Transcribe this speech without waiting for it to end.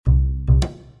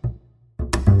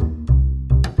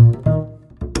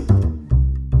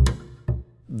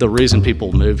the reason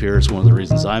people move here is one of the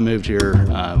reasons I moved here,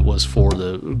 was for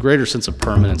the greater sense of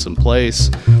permanence in place,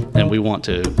 and we want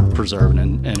to preserve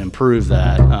and improve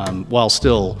that while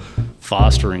still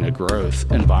fostering a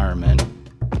growth environment.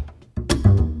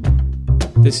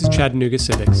 This is Chattanooga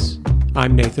Civics.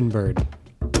 I'm Nathan Bird.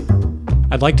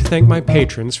 I'd like to thank my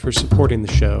patrons for supporting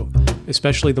the show,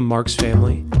 especially the Marks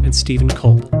family and Stephen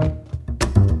Culp.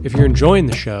 If you're enjoying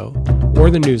the show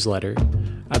or the newsletter,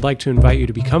 I'd like to invite you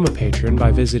to become a patron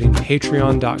by visiting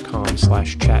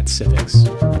patreon.com/chatcivics.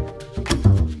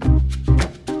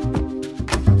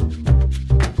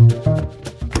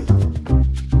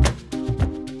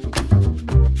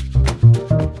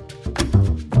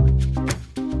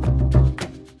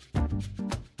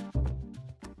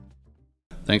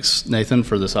 Thanks, Nathan,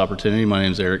 for this opportunity. My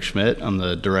name is Eric Schmidt. I'm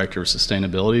the Director of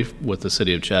Sustainability with the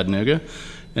City of Chattanooga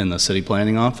in the City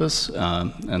Planning Office,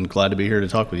 and glad to be here to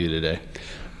talk with you today.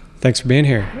 Thanks for being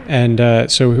here.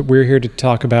 And so we're here to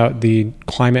talk about the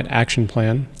climate action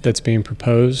plan that's being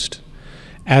proposed.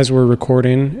 As we're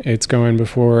recording, it's going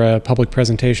before a public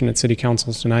presentation at City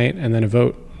Council tonight and then a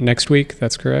vote next week.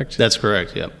 That's correct? That's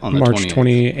correct, yep. On the March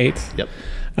 28th. Yep.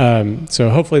 So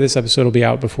hopefully this episode will be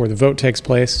out before the vote takes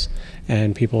place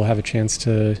and people will have a chance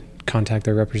to contact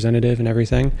their representative and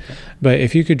everything. But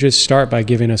if you could just start by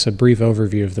giving us a brief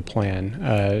overview of the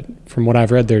plan. From what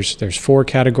I've read, there's 4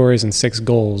 categories and 6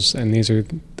 goals, and these are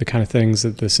the kind of things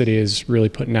that the city is really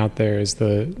putting out there as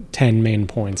the 10 main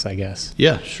points, I guess.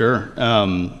 Yeah, sure.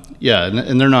 And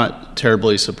they're not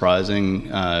terribly surprising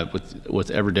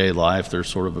with everyday life. They're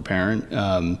sort of apparent.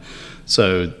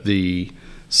 So the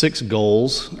 6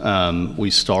 goals,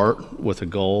 we start with a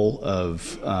goal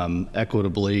of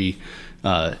equitably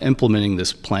implementing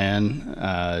this plan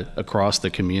across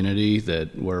the community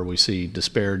where we see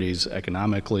disparities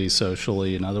economically,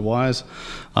 socially, and otherwise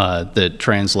that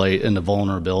translate into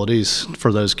vulnerabilities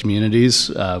for those communities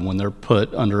when they're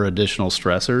put under additional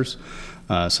stressors.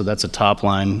 So that's a top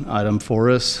line item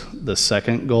for us. The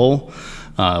second goal,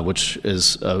 which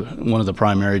is one of the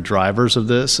primary drivers of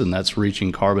this, and that's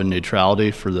reaching carbon neutrality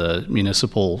for the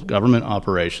municipal government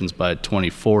operations by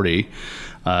 2040.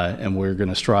 And we're going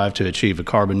to strive to achieve a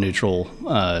carbon neutral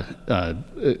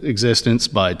existence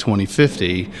by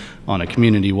 2050 on a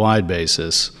community-wide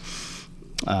basis.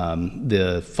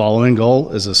 The following goal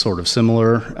is a sort of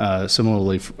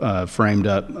similarly framed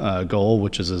up goal,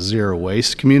 which is a zero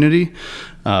waste community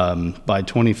by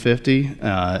 2050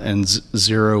 and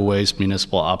zero waste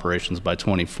municipal operations by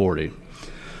 2040.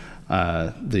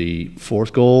 The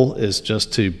fourth goal is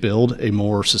just to build a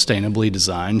more sustainably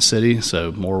designed city,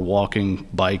 so more walking,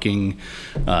 biking,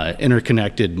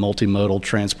 interconnected multimodal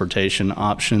transportation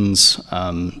options,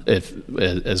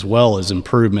 as well as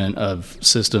improvement of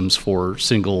systems for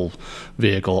single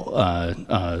vehicle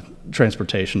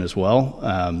transportation as well,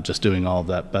 just doing all of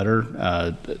that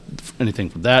better. Anything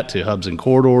from that to hubs and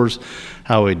corridors,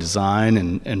 how we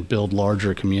design and build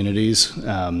larger communities.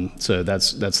 So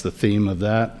that's the theme of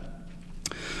that.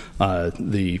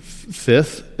 The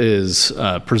fifth is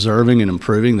preserving and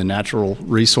improving the natural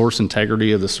resource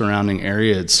integrity of the surrounding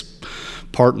area. It's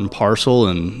part and parcel,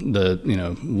 and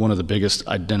one of the biggest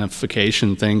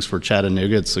identification things for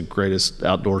Chattanooga. It's the greatest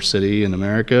outdoor city in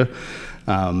America.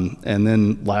 And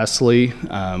then lastly,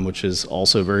 which is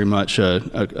also very much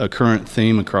a current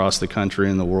theme across the country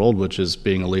and the world, which is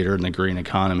being a leader in the green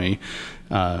economy.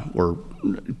 We're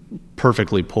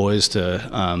perfectly poised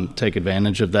to take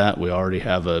advantage of that. We already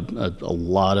have a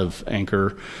lot of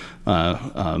anchor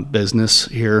business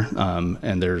here,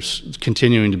 and there's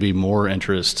continuing to be more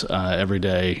interest every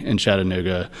day in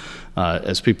Chattanooga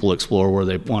as people explore where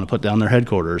they want to put down their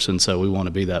headquarters, and so we want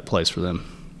to be that place for them.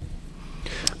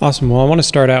 Awesome. Well, I want to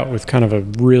start out with kind of a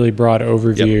really broad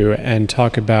overview and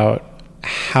talk about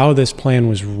how this plan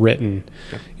was written.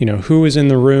 Who was in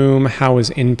the room, how was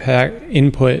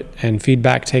input and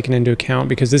feedback taken into account,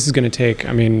 because this is going to take,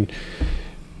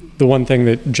 the one thing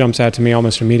that jumps out to me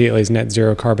almost immediately is net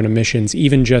zero carbon emissions.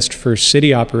 Even just for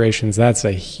city operations, that's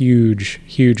a huge,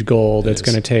 huge goal that's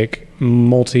going to take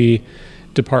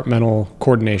multi-departmental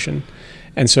coordination.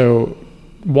 And so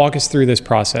walk us through this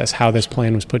process, how this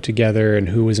plan was put together and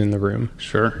who was in the room.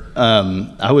 Sure.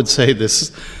 I would say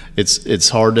it's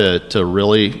hard to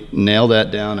really nail that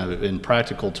down in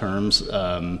practical terms.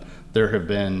 There have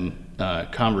been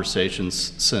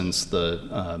conversations since the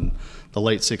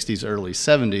late 60s, early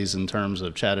 70s in terms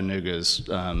of Chattanooga's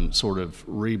sort of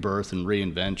rebirth and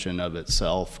reinvention of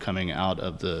itself coming out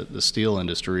of the steel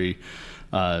industry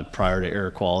prior to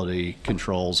air quality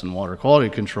controls and water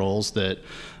quality controls that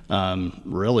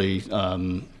really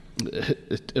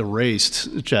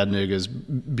erased Chattanooga's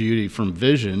beauty from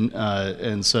vision,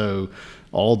 and so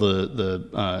all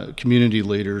the community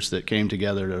leaders that came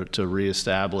together to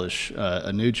reestablish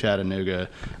a new Chattanooga.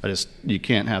 You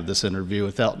can't have this interview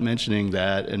without mentioning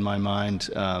that. In my mind,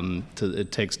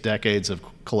 it takes decades of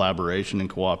collaboration and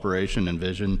cooperation and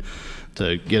vision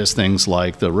to get us things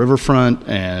like the riverfront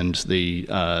and the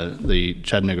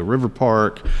Chattanooga River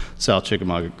Park, South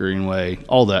Chickamauga Greenway,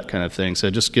 all that kind of thing. So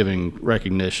just giving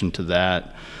recognition to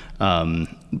that. In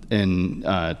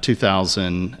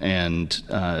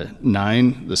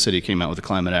 2009, the city came out with a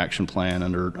climate action plan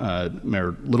under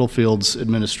Mayor Littlefield's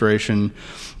administration,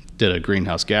 did a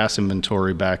greenhouse gas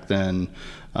inventory back then,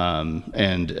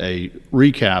 and a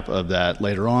recap of that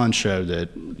later on showed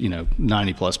that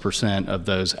 90+% of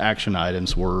those action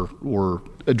items were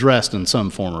addressed in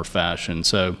some form or fashion.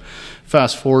 So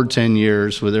fast forward 10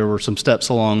 years, where there were some steps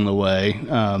along the way.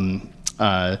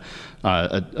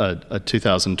 A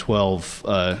 2012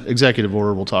 executive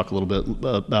order we'll talk a little bit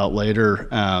about later,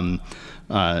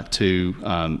 to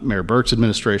Mayor Burke's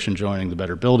administration joining the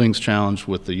Better Buildings Challenge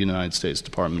with the United States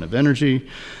Department of Energy,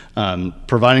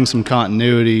 providing some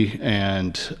continuity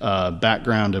and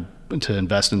background to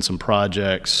invest in some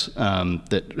projects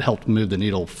that helped move the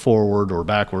needle forward or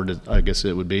backward, I guess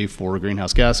it would be, for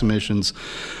greenhouse gas emissions.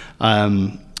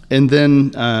 And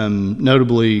then,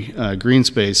 notably, Green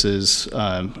Spaces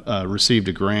received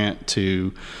a grant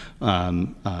to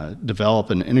develop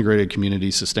an integrated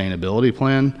community sustainability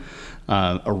plan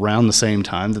around the same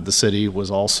time that the city was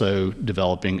also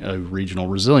developing a regional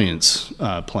resilience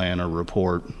plan or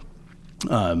report.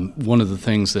 One of the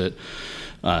things that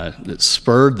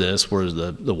spurred this was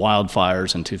the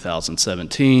wildfires in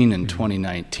 2017. In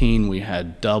 2019, we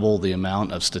had double the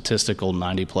amount of statistical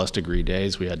 90+ degree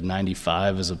days. We had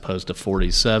 95 as opposed to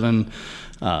 47.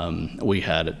 We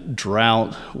had a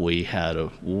drought. We had a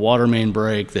water main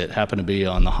break that happened to be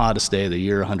on the hottest day of the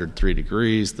year, 103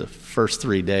 degrees. The first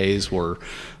 3 days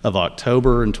of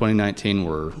October in 2019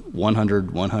 were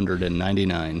 100, 100, and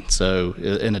 99. So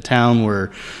in a town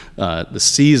where the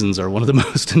seasons are one of the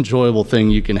most enjoyable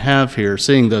thing you can have here,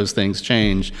 seeing those things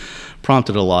change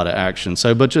prompted a lot of action.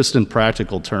 So, but just in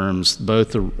practical terms,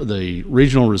 both the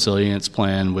regional resilience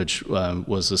plan, which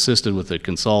was assisted with a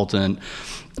consultant,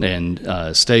 and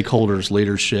stakeholders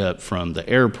leadership from the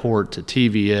airport to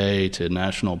TVA to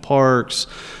national parks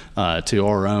to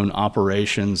our own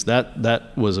operations,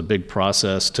 that was a big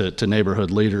process to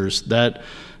neighborhood leaders. That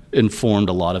informed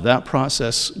a lot of that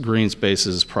process. Green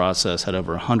Spaces process had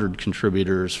over 100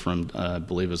 contributors from, I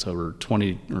believe it was over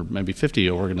 20 or maybe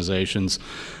 50 organizations,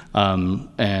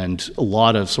 and a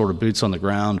lot of sort of boots on the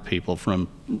ground people, from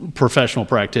professional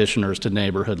practitioners to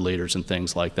neighborhood leaders and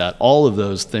things like that. All of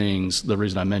those things, the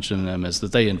reason I mention them is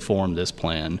that they informed this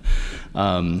plan.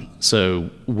 So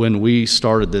when we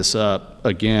started this up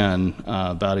again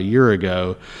about a year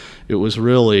ago, it was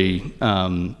really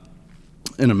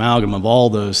an amalgam of all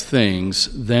those things,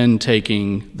 then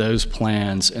taking those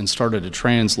plans and started to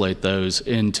translate those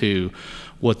into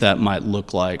what that might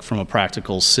look like from a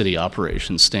practical city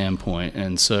operations standpoint.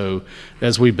 And so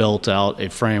as we built out a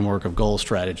framework of goal,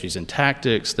 strategies, and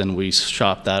tactics, then we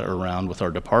shopped that around with our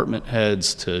department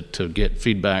heads to get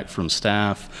feedback from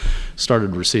staff,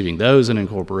 started receiving those and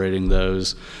incorporating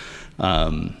those.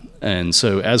 And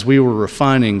so as we were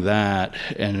refining that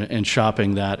and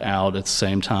shopping that out at the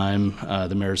same time,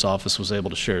 the mayor's office was able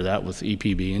to share that with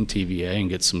EPB and TVA and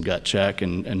get some gut check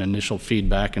and initial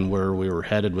feedback and where we were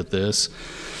headed with this.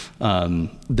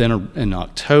 Then in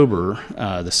October,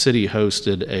 the city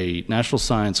hosted a National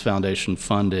Science Foundation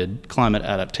funded climate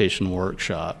adaptation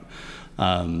workshop.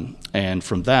 And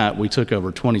from that, we took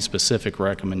over 20 specific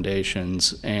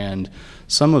recommendations, and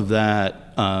some of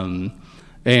that,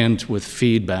 and with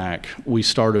feedback, we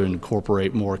started to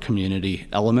incorporate more community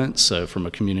elements. So from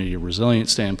a community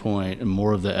resilience standpoint, and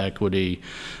more of the equity,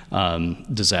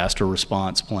 disaster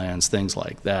response plans, things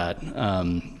like that.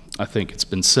 I think it's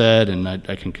been said, and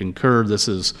I can concur, this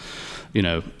is,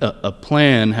 a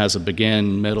plan has a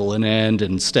begin, middle, and end,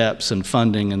 and steps and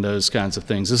funding and those kinds of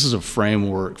things. This is a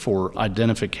framework for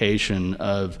identification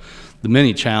of the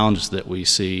many challenges that we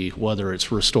see, whether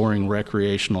it's restoring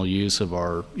recreational use of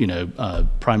our,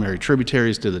 primary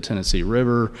tributaries to the Tennessee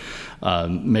River,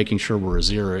 making sure we're a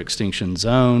zero extinction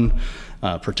zone,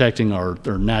 protecting our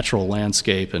natural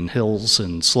landscape and hills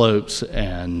and slopes,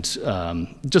 and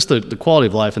just the quality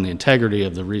of life and the integrity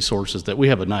of the resources. That we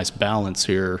have a nice balance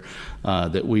here,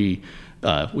 that we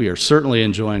are certainly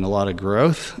enjoying a lot of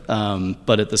growth,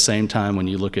 but at the same time, when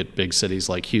you look at big cities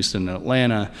like Houston and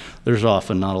Atlanta, there's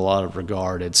often not a lot of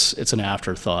regard. It's an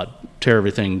afterthought. Tear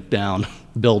everything down,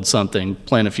 build something,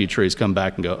 plant a few trees, come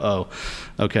back and go,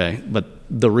 oh, okay. But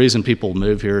the reason people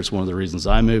move here is one of the reasons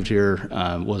I moved here,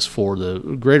 was for the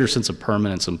greater sense of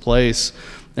permanence in place.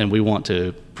 And we want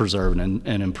to preserve and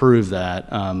improve that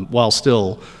while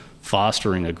still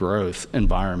fostering a growth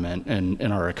environment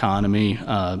in our economy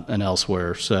and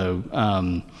elsewhere. So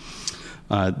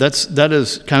that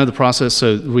is kind of the process.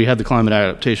 So we had the climate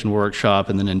adaptation workshop,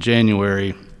 and then in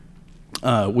January,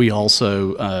 we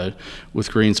also,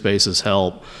 with Green Space's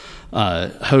help,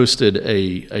 hosted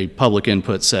a public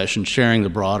input session sharing the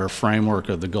broader framework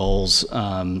of the goals,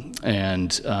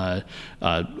 and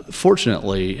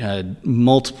fortunately had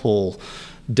multiple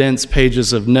dense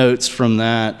pages of notes from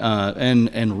that,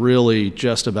 and really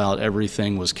just about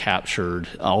everything was captured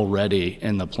already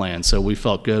in the plan. So we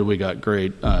felt good. We got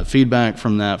great feedback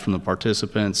from that, from the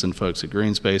participants and folks at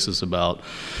Green Spaces, about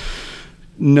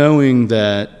knowing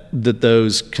that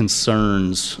those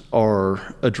concerns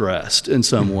are addressed in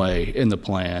some way in the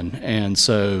plan. And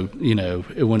so,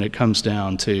 when it comes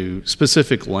down to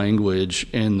specific language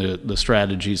in the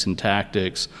strategies and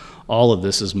tactics, all of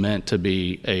this is meant to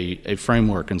be a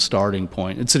framework and starting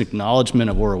point. It's an acknowledgement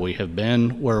of where we have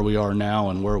been, where we are now,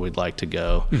 and where we'd like to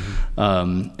go.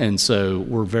 And so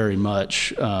we're very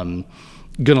much going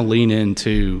to lean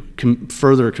into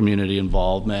further community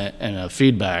involvement and a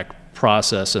feedback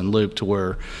process and loop, to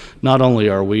where not only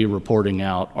are we reporting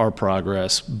out our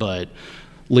progress, but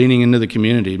leaning into the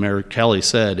community. Mayor Kelly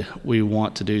said we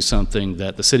want to do something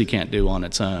that the city can't do on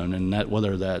its own, and that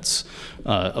whether that's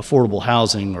affordable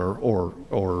housing or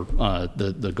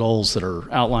the goals that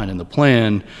are outlined in the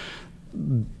plan,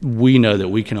 we know that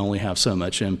we can only have so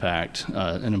much impact,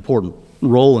 an important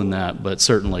role in that, but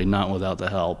certainly not without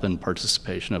the help and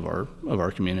participation of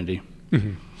our community.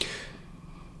 Mm-hmm.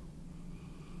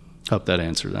 Hope that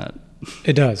answered that.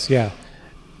 It does, yeah.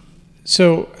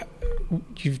 So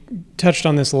you've touched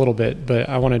on this a little bit, but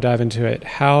I want to dive into it.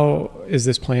 How is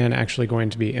this plan actually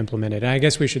going to be implemented? And I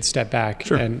guess we should step back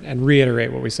and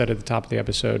reiterate what we said at the top of the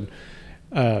episode,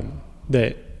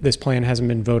 that this plan hasn't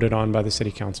been voted on by the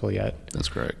city council yet. That's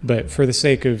correct. But for the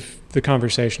sake of the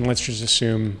conversation, let's just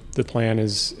assume the plan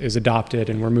is adopted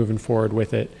and we're moving forward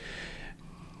with it.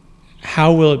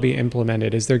 How will it be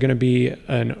implemented? Is there going to be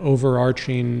an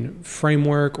overarching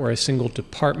framework or a single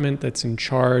department that's in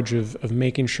charge of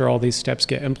making sure all these steps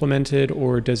get implemented,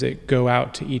 or does it go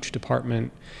out to each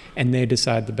department and they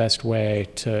decide the best way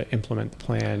to implement the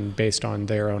plan based on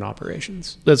their own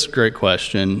operations? That's a great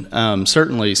question.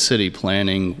 Certainly city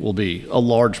planning will be a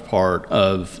large part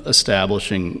of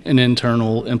establishing an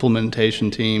internal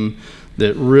implementation team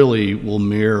that really will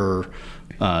mirror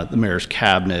the mayor's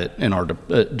cabinet and our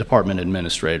department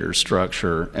administrator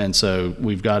structure. And so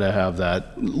we've got to have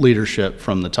that leadership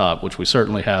from the top, which we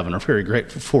certainly have and are very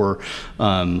grateful for,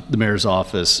 the mayor's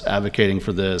office advocating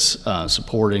for this,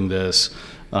 supporting this,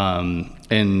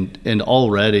 and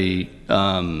already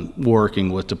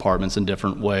working with departments in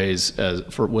different ways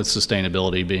with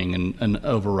sustainability being an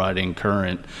overriding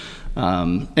current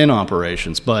in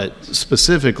operations. But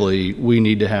specifically, we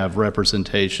need to have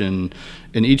representation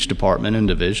in each department and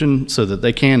division so that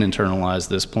they can internalize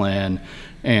this plan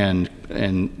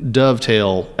and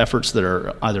dovetail efforts that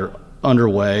are either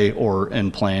underway or in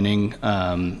planning,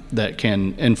 that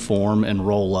can inform and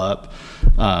roll up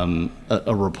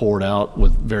a report out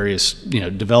with various,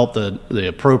 develop the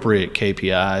appropriate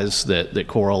KPIs that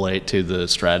correlate to the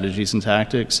strategies and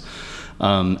tactics.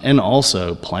 And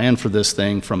also plan for this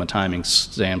thing from a timing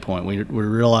standpoint. We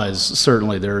realize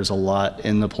certainly there is a lot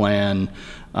in the plan,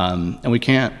 and we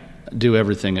can't do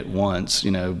everything at once.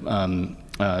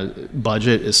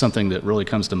 Budget is something that really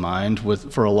comes to mind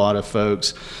for a lot of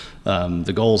folks.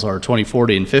 The goals are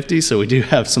 2040 and 50, so we do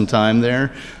have some time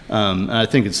there. And I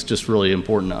think it's just really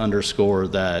important to underscore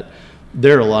that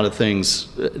there are a lot of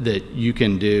things that you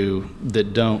can do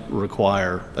that don't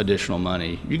require additional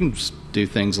money. You can just do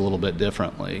things a little bit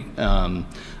differently.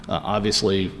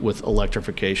 Obviously, with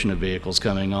electrification of vehicles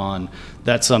coming on,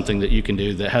 that's something that you can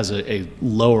do that has a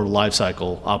lower life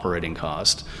cycle operating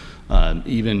cost.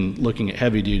 Even looking at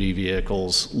heavy-duty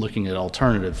vehicles, looking at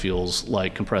alternative fuels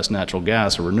like compressed natural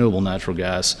gas or renewable natural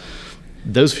gas,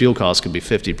 those fuel costs could be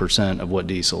 50% of what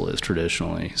diesel is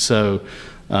traditionally. So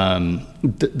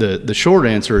the short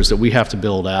answer is that we have to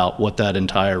build out what that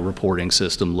entire reporting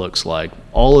system looks like.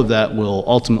 All of that will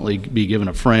ultimately be given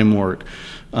a framework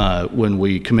when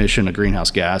we commission a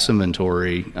greenhouse gas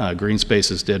inventory. Green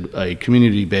Spaces did a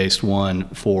community-based one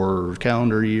for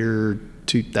calendar year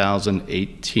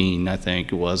 2018, I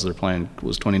think it was. Their plan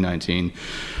was 2019.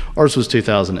 Ours was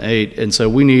 2008. And so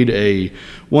we need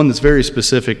one that's very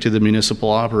specific to the municipal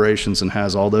operations and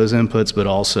has all those inputs, but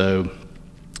also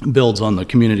builds on the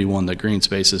community one that Green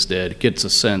Spaces did, gets a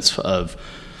sense of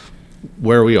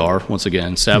where we are, once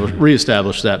again,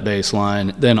 reestablish that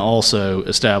baseline, then also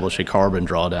establish a carbon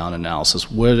drawdown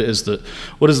analysis. What is the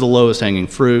lowest hanging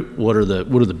fruit? What are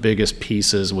the biggest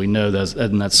pieces? We know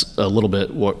that's a little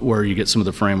bit where you get some of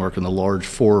the framework in the large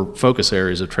 4 focus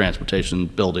areas of transportation,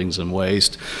 buildings, and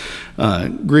waste.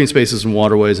 Green spaces and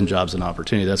waterways and jobs and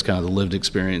opportunity, that's kind of the lived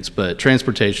experience, but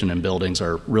transportation and buildings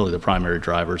are really the primary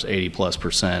drivers,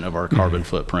 80+% of our carbon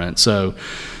footprint.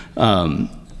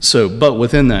 But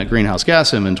within that greenhouse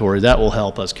gas inventory, that will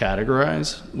help us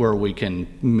categorize where we can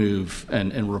move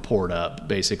and report up,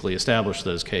 basically establish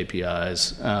those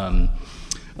KPIs.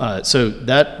 So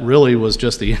that really was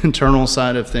just the internal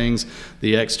side of things.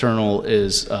 The external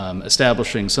is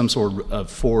establishing some sort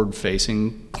of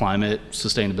forward-facing climate,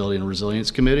 sustainability, and resilience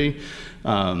committee.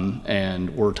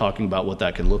 And we're talking about what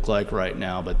that can look like right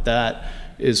now, but that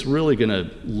is really going to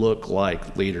look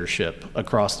like leadership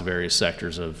across the various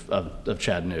sectors of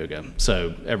Chattanooga.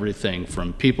 So everything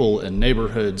from people in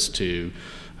neighborhoods to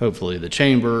hopefully the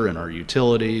chamber and our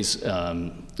utilities,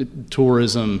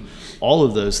 tourism, all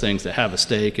of those things that have a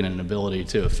stake and an ability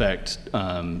to affect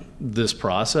this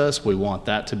process. We want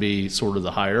that to be sort of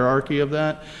the hierarchy of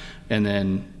that. And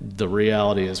then the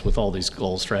reality is, with all these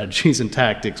goals, strategies, and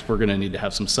tactics, we're going to need to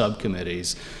have some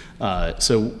subcommittees.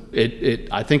 So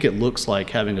I think it looks like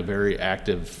having a very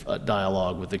active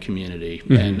dialogue with the community,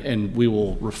 and we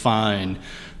will refine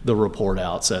the report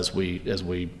outs as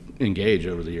we engage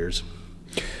over the years.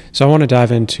 So I want to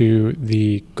dive into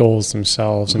the goals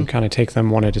themselves and kind of take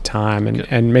them one at a time,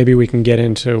 and maybe we can get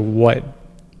into what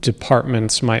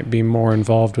departments might be more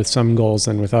involved with some goals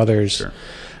than with others. Sure.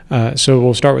 So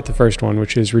we'll start with the first one,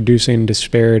 which is reducing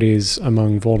disparities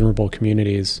among vulnerable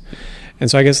communities. And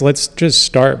so I guess let's just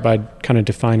start by kind of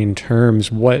defining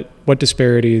terms. What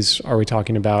disparities are we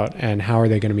talking about, and how are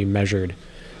they going to be measured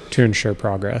to ensure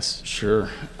progress? Sure.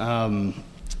 Well,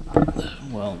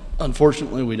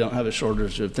 unfortunately, we don't have a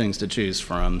shortage of things to choose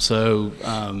from. So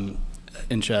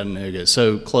in Chattanooga,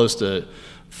 so close to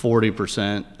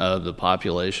 40% of the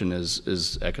population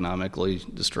is economically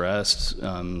distressed.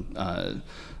 Around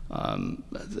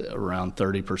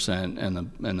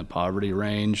 30% in the poverty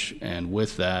range, and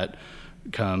with that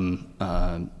come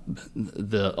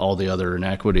all the other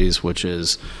inequities, which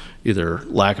is either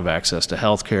lack of access to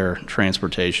health care,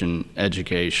 transportation,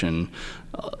 education,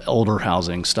 older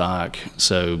housing stock.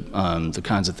 So the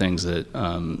kinds of things that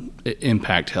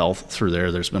impact health through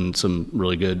there. There's been some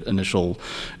really good initial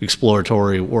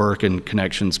exploratory work and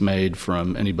connections made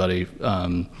from anybody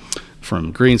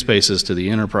from Green Spaces to the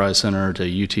Enterprise Center to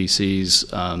UTC's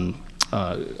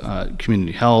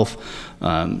community health,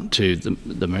 to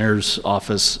the mayor's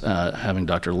office, having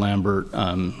Dr. Lambert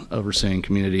overseeing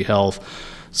community health.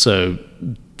 So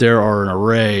there are an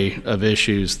array of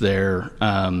issues there.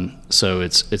 So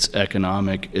it's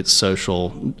economic, it's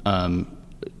social.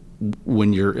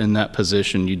 When you're in that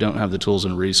position, you don't have the tools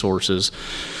and resources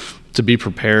to be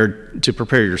prepared, to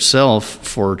prepare yourself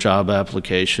for job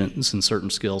applications and certain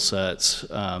skill sets,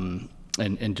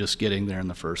 and just getting there in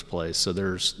the first place. So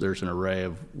there's an array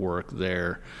of work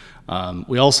there.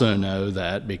 We also know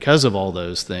that because of all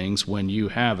those things, when you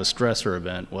have a stressor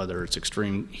event, whether it's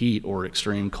extreme heat or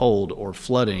extreme cold or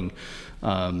flooding,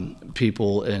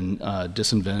 people in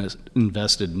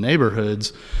disinvested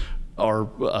neighborhoods are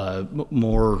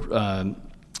more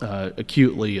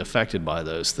acutely affected by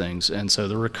those things, and so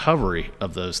the recovery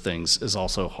of those things is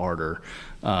also harder.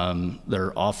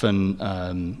 They're often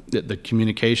the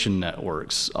communication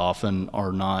networks often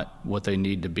are not what they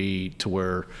need to be to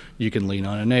where you can lean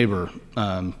on a neighbor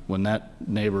when that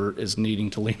neighbor is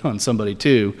needing to lean on somebody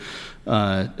too.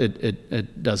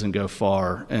 It doesn't go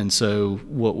far, and so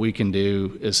what we can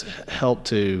do is help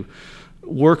to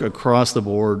work across the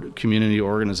board, community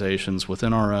organizations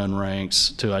within our own ranks,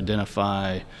 to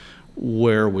identify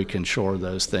where we can shore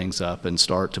those things up and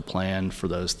start to plan for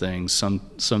those things.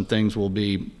 Some things will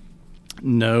be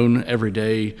known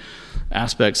everyday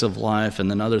aspects of life, and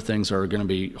then other things are going to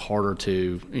be harder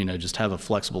to, just have a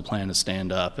flexible plan to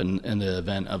stand up in the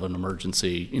event of an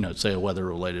emergency, say a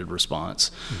weather-related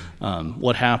response.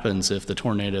 What happens if the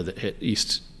tornado that hit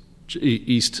East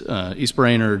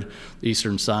Brainerd, the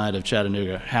eastern side of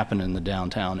Chattanooga, happened in the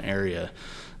downtown area?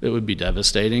 It would be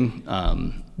devastating.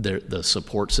 The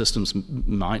support systems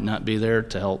might not be there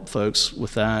to help folks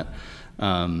with that.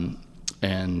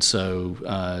 And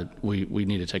so we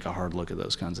need to take a hard look at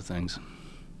those kinds of things.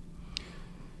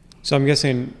 So I'm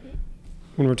guessing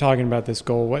when we're talking about this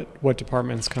goal, what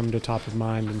departments come to top of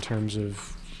mind in terms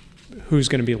of who's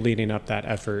going to be leading up that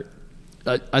effort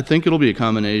I think it'll be a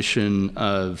combination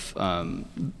of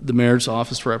the mayor's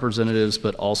office representatives,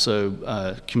 but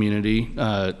also community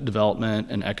development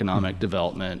and economic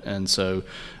development. And so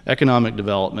economic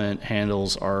development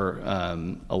handles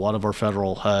a lot of our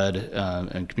federal HUD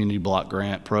and community block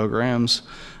grant programs.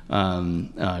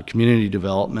 Community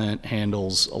development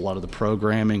handles a lot of the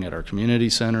programming at our community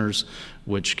centers,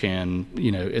 which can,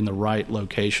 in the right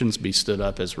locations, be stood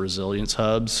up as resilience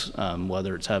hubs,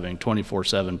 whether it's having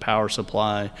 24/7 power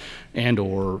supply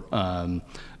and/or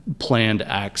planned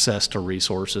access to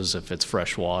resources, if it's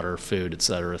fresh water, food, et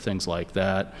cetera, things like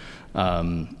that.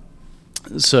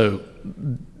 So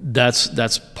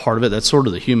that's part of it. That's sort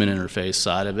of the human interface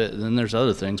side of it. And then there's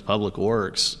other things. Public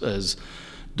Works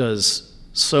does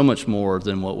so much more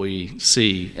than what we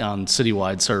see on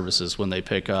citywide services when they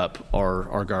pick up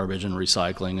our garbage and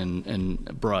recycling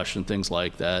and brush and things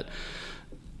like that.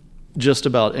 Just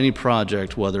about any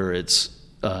project, whether it's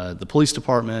the police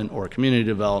department or a community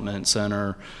development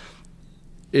center,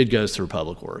 it goes through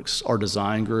Public Works. Our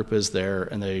design group is there,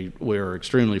 and we're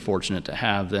extremely fortunate to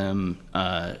have them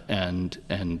and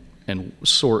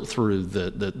sort through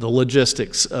the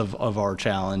logistics of our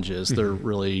challenges. Mm-hmm. They're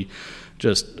really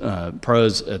just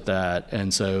pros at that,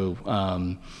 and so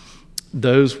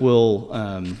those will.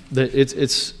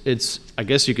 It's. I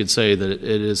guess you could say that it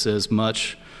is as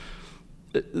much.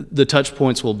 The touch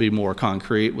points will be more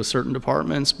concrete with certain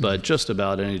departments, but just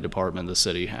about any department the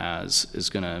city has is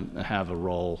going to have a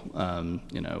role.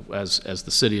 As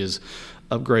the city is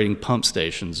upgrading pump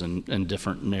stations in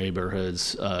different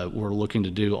neighborhoods, we're looking to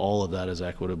do all of that as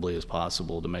equitably as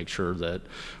possible to make sure that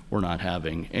we're not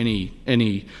having any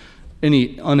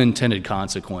unintended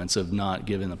consequence of not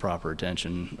giving the proper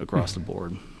attention across the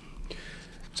board.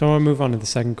 So I want to move on to the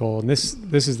second goal, and this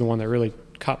is the one that really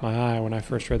caught my eye when I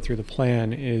first read through the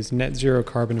plan, is net zero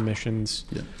carbon emissions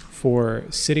for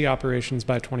city operations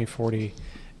by 2040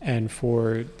 and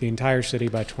for the entire city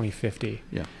by 2050.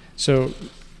 Yeah. So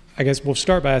I guess we'll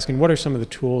start by asking, what are some of the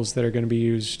tools that are going to be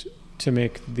used to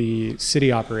make the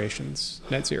city operations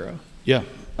net zero? Yeah.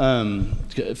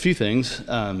 A few things.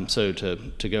 So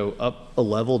to go up a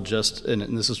level,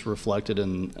 and this is reflected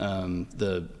in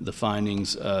the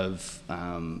findings of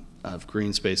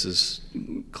Green Space's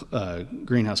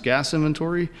greenhouse gas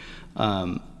inventory.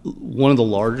 One of the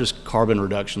largest carbon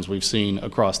reductions we've seen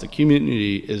across the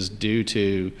community is due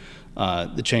to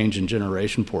the change in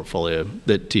generation portfolio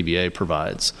that TVA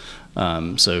provides.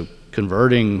 So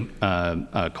converting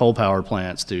coal power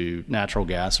plants to natural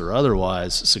gas or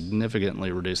otherwise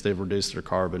significantly reduced. They've reduced their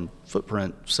carbon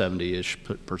footprint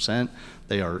 70-ish%.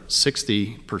 They are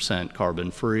 60% carbon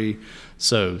free.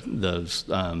 So those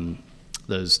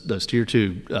tier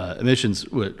 2 emissions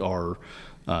are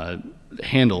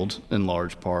handled in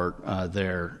large part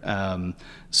there.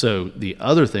 So the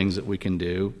other things that we can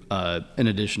do, in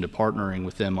addition to partnering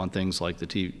with them on things like the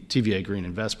TVA Green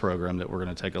Invest program that we're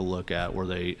going to take a look at, where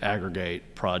they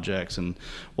aggregate projects, and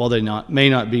while they may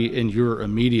not be in your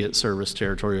immediate service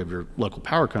territory of your local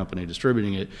power company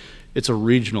distributing it, it's a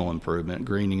regional improvement,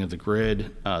 greening of the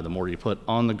grid. The more you put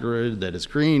on the grid that is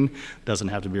green, doesn't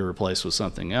have to be replaced with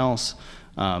something else.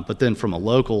 But then from a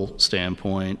local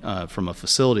standpoint, from a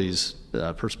facilities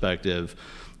perspective,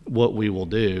 what we will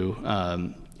do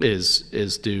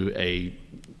is do a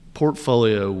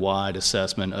portfolio-wide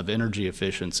assessment of energy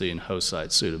efficiency and host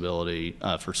site suitability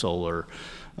for solar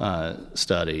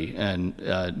study. And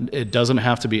it doesn't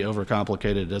have to be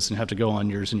overcomplicated. It doesn't have to go on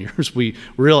years and years. We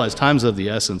realize time's of the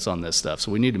essence on this stuff,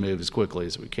 so we need to move as quickly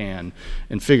as we can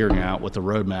in figuring out what the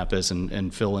roadmap is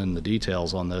and fill in the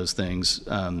details on those things.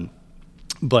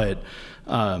 But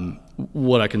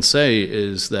what I can say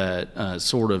is that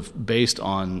sort of based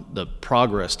on the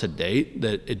progress to date,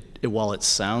 that while it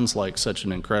sounds like such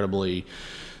an incredibly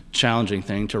challenging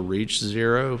thing to reach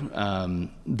zero,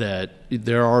 that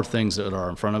there are things that are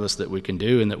in front of us that we can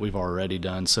do and that we've already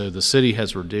done. So the city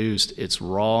has reduced its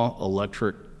raw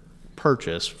electric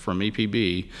purchase from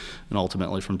EPB and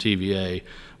ultimately from TVA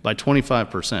by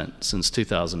 25% since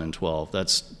 2012.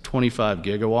 That's 25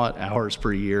 gigawatt hours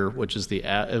per year, which is the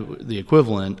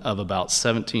equivalent of about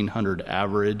 1,700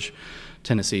 average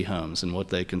Tennessee homes and what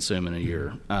they consume in a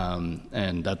year.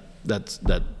 And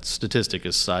that statistic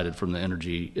is cited from the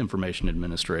Energy Information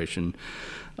Administration.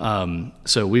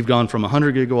 So we've gone from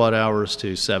 100 gigawatt hours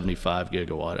to 75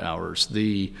 gigawatt hours.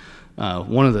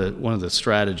 One of the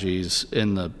strategies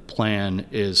in the plan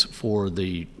is for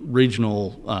the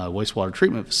regional wastewater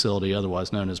treatment facility,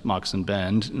 otherwise known as Moccasin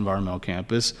Bend Environmental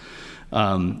Campus.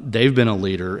 They've been a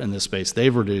leader in this space.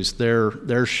 They've reduced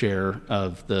their share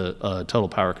of the total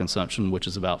power consumption, which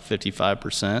is about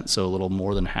 55%, so a little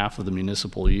more than half of the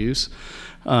municipal use.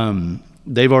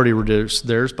 They've already reduced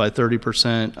theirs by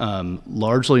 30%,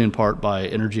 largely in part by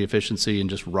energy efficiency and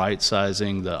just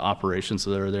right-sizing the operations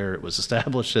that are there. It was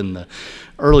established in the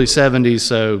early 70s,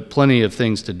 so plenty of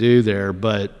things to do there,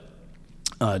 but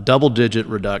double-digit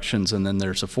reductions, and then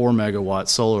there's a 4-megawatt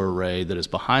solar array that is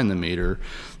behind the meter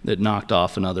that knocked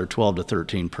off another 12 to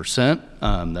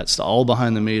 13%. That's all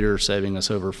behind the meter, saving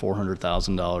us over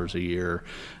 $400,000 a year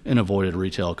in avoided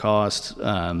retail costs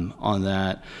on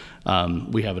that.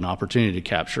 We have an opportunity to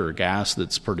capture gas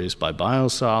that's produced by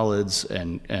biosolids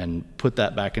and put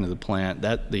that back into the plant.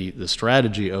 The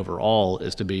strategy overall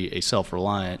is to be a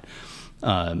self-reliant,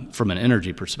 from an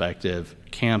energy perspective,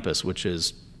 campus, which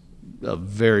is a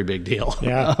very big deal.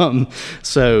 Yeah.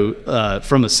 So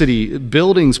from a city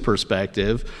buildings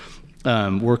perspective,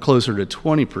 we're closer to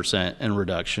 20% in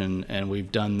reduction, and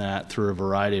we've done that through a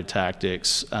variety of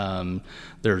tactics.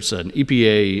 There's an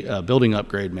EPA building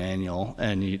upgrade manual,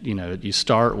 and you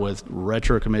start with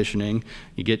retro commissioning.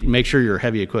 Make sure your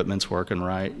heavy equipment's working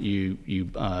right. You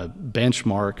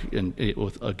benchmark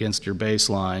against your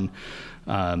baseline.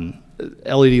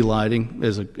 LED lighting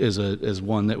is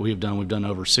one that we've done. We've done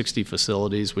over 60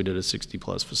 facilities. We did a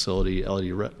 60-plus facility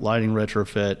LED lighting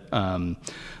retrofit.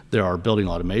 There are building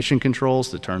automation controls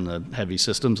to turn the heavy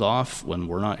systems off when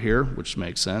we're not here, which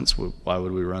makes sense. Why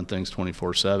would we run things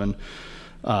 24/7?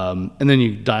 And then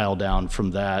you dial down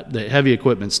from that. The heavy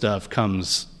equipment stuff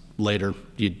comes later.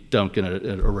 You don't get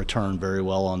a return very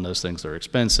well on those things. They're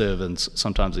expensive, and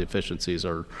sometimes the efficiencies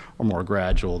are more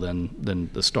gradual than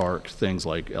the stark things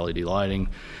like LED lighting.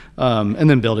 And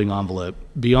then building envelope.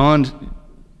 Beyond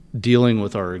dealing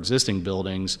with our existing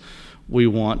buildings, we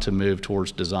want to move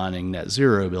towards designing net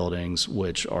zero buildings,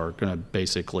 which are going to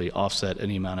basically offset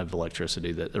any amount of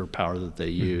electricity or power that they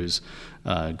use.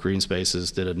 Green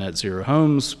Spaces did a net zero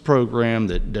homes program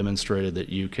that demonstrated that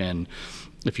you can,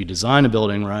 if you design a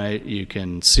building right, you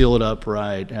can seal it up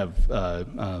right, have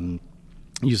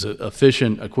use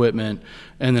efficient equipment,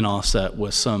 and then offset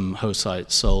with some host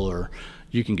site solar.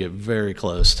 You can get very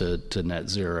close to net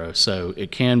zero. So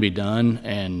it can be done,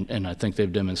 and I think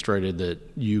they've demonstrated that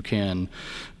you can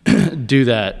do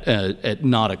that at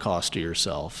not a cost to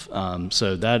yourself.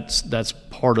 So that's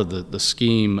part of the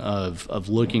scheme of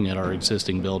looking at our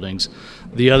existing buildings.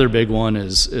 The other big one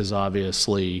is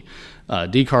obviously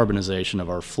decarbonization of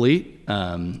our fleet,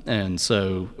 and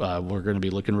so we're going to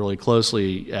be looking really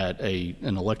closely at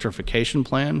an electrification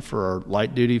plan for our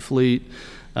light duty fleet.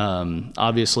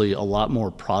 Obviously, a lot more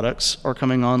products are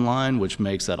coming online, which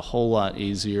makes that a whole lot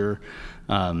easier.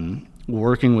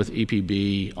 Working with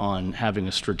EPB on having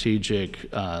a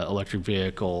strategic electric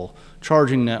vehicle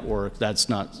charging network, that's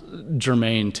not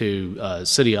germane to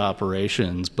city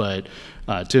operations, but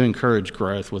to encourage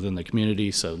growth within the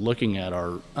community. So looking at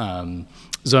our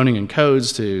zoning and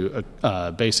codes to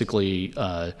basically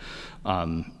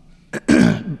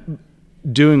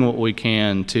doing what we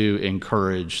can to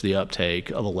encourage the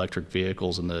uptake of electric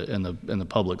vehicles in the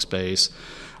public space.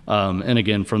 And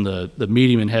again, from the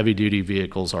medium and heavy duty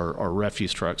vehicles, our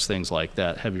refuse trucks, things like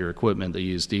that, heavier equipment that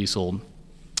use diesel,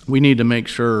 we need to make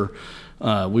sure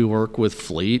we work with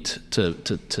fleet to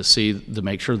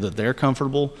make sure that they're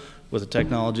comfortable with the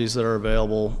technologies that are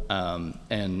available,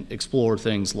 and explore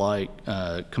things like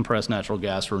compressed natural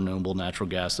gas or renewable natural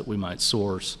gas that we might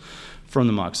source from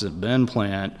the Moccasin Bend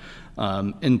plant,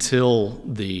 until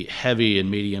the heavy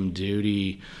and medium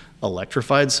duty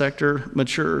electrified sector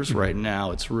matures. Mm-hmm. Right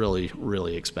now it's really,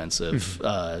 really expensive,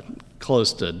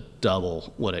 close to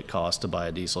double what it costs to buy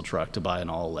a diesel truck to buy an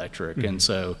all electric. Mm-hmm. And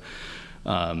so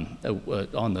on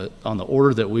the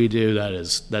order that we do,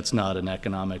 that's not an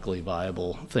economically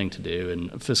viable thing to do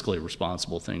and a fiscally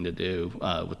responsible thing to do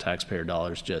with taxpayer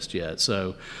dollars just yet.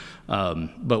 So,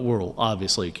 but we'll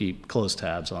obviously keep close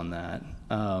tabs on that.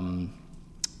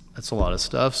 That's a lot of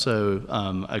stuff. So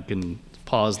I can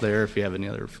pause there if you have any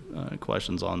other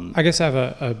questions on. I guess I have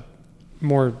a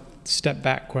more step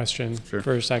back question. Sure.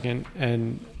 For a second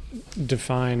and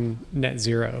define net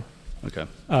zero. Okay.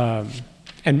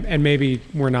 And maybe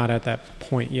we're not at that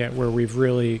point yet where we've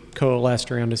really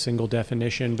coalesced around a single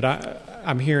definition, but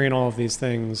I'm hearing all of these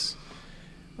things,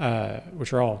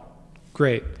 which are all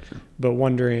great, sure. But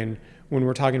wondering, when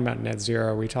we're talking about net zero,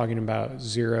 are we talking about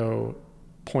 0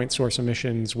 point source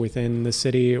emissions within the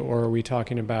city, or are we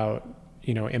talking about,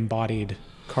 embodied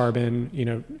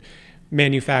carbon,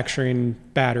 manufacturing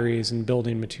batteries and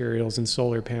building materials and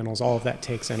solar panels, all of that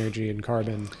takes energy and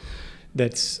carbon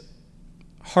that's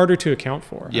harder to account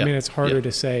for. Yeah. I mean, it's harder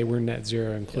to say we're net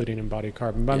zero, including embodied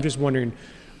carbon. But I'm just wondering,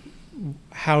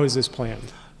 how is this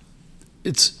planned?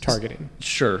 It's targeting.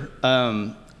 Sure.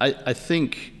 I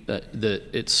think that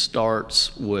it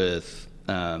starts with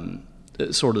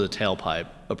sort of the tailpipe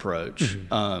approach.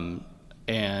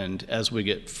 And as we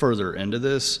get further into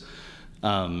this,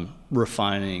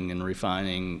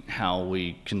 refining how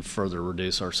we can further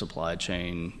reduce our supply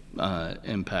chain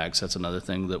impacts. That's another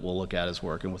thing that we'll look at, is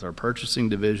working with our purchasing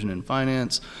division and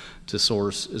finance to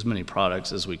source as many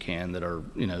products as we can that are,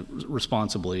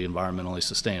 responsibly, environmentally,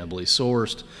 sustainably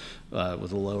sourced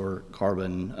with a lower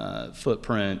carbon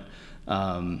footprint.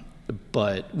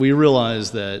 But we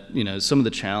realize that, some of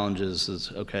the challenges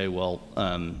is,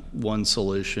 one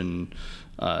solution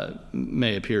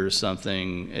may appear as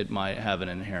something, it might have an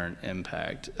inherent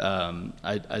impact.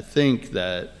 I think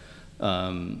that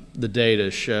the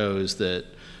data shows that,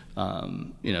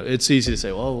 it's easy to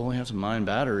say, well, we only have to mine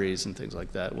batteries and things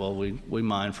like that. Well, we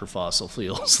mine for fossil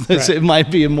fuels. Right. It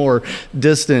might be a more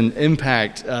distant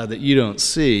impact that you don't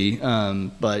see,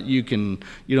 but you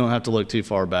don't have to look too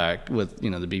far back with, the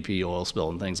BP oil spill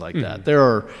and things like that.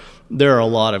 There are a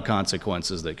lot of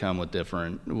consequences that come with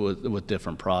different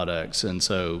products, and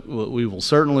so we will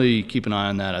certainly keep an eye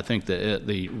on that. I think that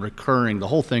the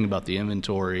whole thing about the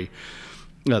inventory,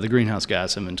 the greenhouse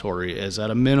gas inventory, is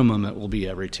at a minimum it will be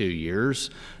every 2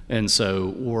 years. And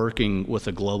so working with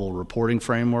a global reporting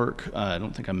framework, I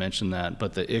don't think I mentioned that,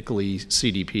 but the ICLEI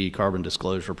CDP Carbon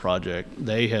Disclosure Project,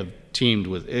 they have teamed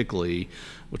with ICLEI,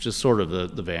 which is sort of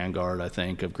the vanguard, I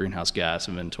think, of greenhouse gas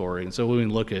inventory. And so when we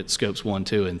look at scopes 1,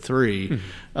 2, and 3,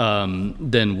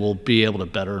 then we'll be able to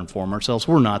better inform ourselves.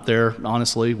 We're not there,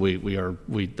 honestly.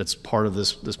 That's part of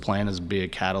this plan, is be a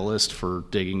catalyst for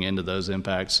digging into those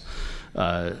impacts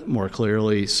more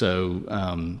clearly.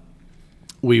 So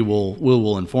we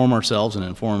will inform ourselves and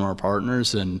inform our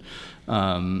partners, and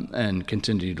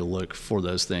continue to look for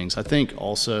those things. I think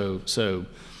also, so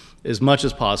as much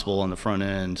as possible on the front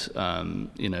end,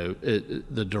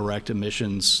 the direct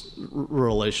emissions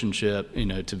relationship,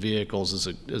 to vehicles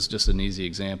is just an easy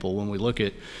example. When we look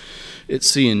at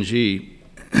CNG,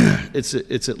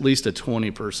 it's at least a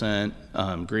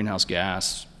 20% greenhouse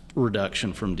gas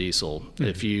reduction from diesel.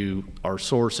 If you are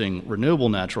sourcing renewable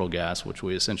natural gas, which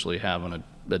we essentially have on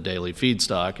a daily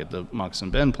feedstock at the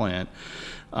Moccasin Bend plant,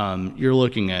 you're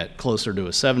looking at closer to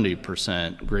a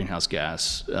 70% greenhouse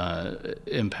gas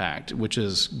impact, which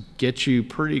gets you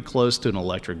pretty close to an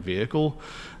electric vehicle.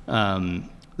 But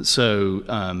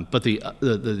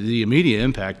the immediate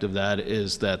impact of that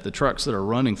is that the trucks that are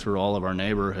running through all of our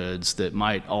neighborhoods that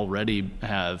might already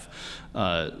have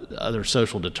other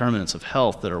social determinants of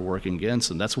health that are working against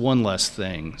them, that's one less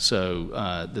thing. So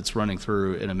that's running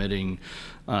through and emitting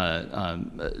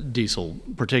diesel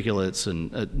particulates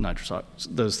and nitrous oxides,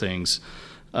 those things.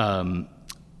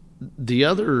 The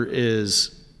other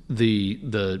is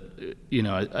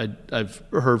I've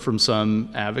heard from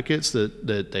some advocates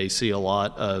that they see a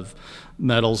lot of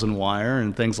metals and wire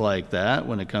and things like that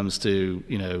when it comes to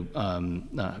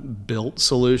built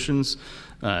solutions.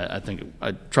 I think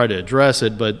I try to address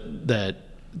it, but that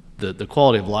the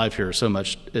quality of life here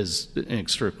is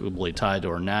inextricably tied to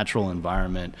our natural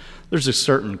environment. There's a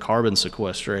certain carbon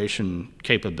sequestration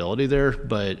capability there,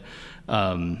 but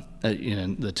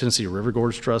the Tennessee River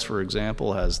Gorge Trust, for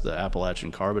example, has the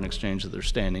Appalachian Carbon Exchange that they're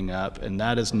standing up, and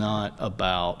that is not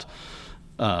about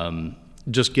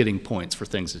just getting points for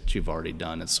things that you've already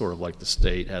done. It's sort of like the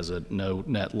state has a no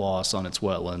net loss on its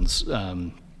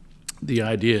wetlands. The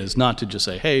idea is not to just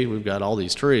say, hey, we've got all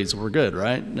these trees, we're good,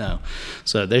 right? No.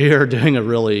 So they are doing a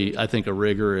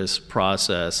rigorous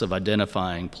process of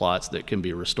identifying plots that can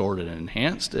be restored and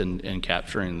enhanced and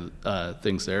capturing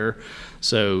things there.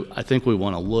 So I think we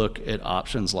want to look at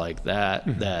options like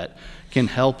that that can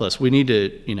help us. We need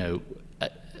to,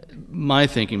 my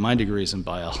degree is in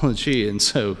biology, and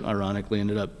so ironically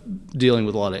ended up dealing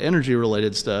with a lot of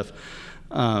energy-related stuff.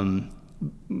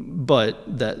 But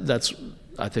that's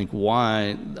I think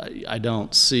why I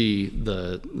don't see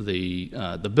the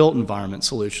built environment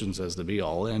solutions as the be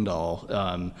all end all.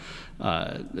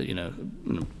 In a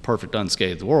perfect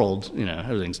unscathed world,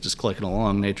 everything's just clicking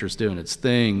along, nature's doing its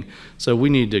thing. So we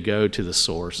need to go to the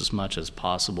source as much as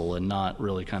possible and not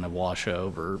really kind of wash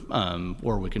over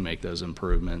where we can make those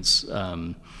improvements.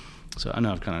 So I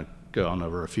know I've kind of gone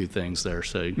over a few things there.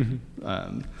 So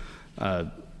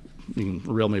you can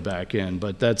reel me back in,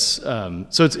 but that's so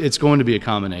it's going to be a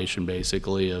combination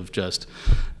basically of just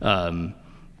of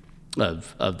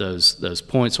those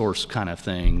point source kind of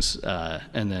things,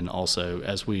 and then also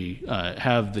as we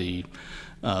have the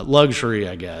luxury,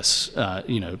 I guess.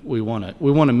 We want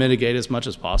to mitigate as much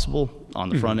as possible on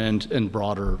the front end in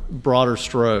broader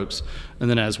strokes, and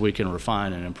then as we can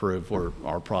refine and improve where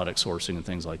our product sourcing and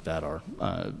things like that are,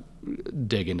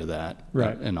 dig into that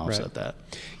and offset that.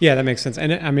 Yeah, that makes sense.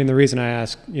 And I mean, the reason I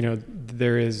ask,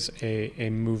 there is a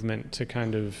movement to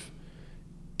kind of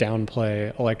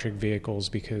downplay electric vehicles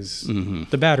because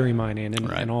the battery mining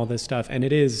and all this stuff, and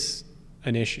it is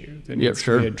an issue that needs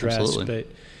to be addressed. Absolutely. But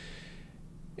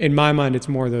in my mind, it's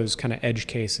more those kind of edge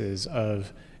cases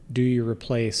of, do you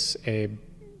replace a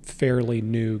fairly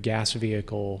new gas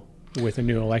vehicle with a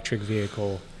new electric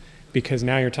vehicle? Because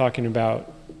now you're talking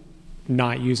about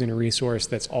not using a resource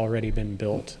that's already been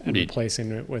built and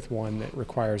replacing it with one that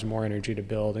requires more energy to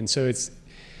build. And so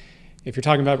if you're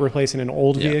talking about replacing an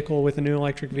old vehicle with a new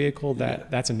electric vehicle,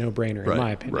 that's a no-brainer in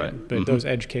my opinion. Right. But those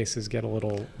edge cases get a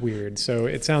little weird. So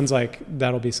it sounds like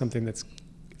that'll be something that's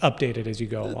updated as you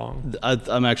go along.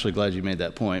 I'm actually glad you made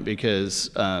that point because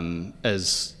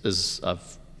as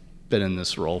I've been in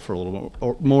this role for a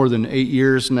little more than 8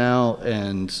 years now,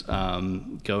 and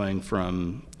going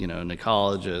from an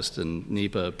ecologist and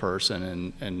NEPA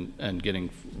person and getting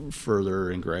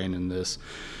further ingrained in this.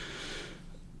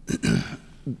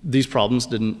 These problems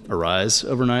didn't arise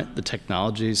overnight. The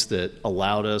technologies that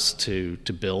allowed us to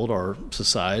build our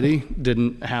society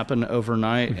didn't happen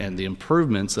overnight, and the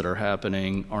improvements that are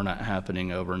happening are not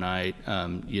happening overnight.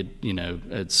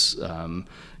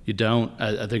 You don't.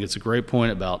 I think it's a great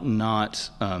point about not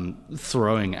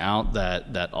throwing out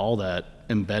that all that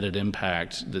embedded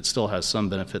impact that still has some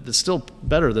benefit. That's still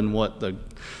better than what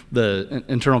the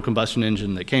internal combustion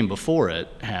engine that came before it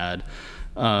had.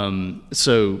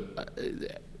 So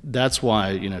that's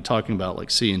why, talking about like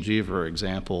CNG, for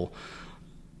example,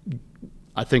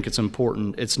 I think it's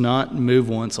important. It's not move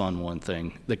once on one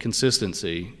thing. The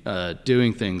consistency,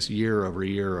 doing things year over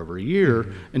year over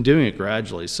year, and doing it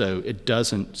gradually, so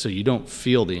you don't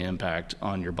feel the impact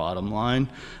on your bottom line.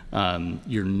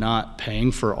 You're not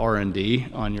paying for R&D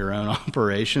on your own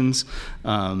operations.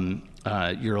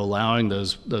 You're allowing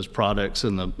those products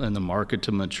in the market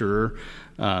to mature.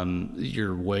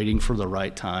 You're waiting for the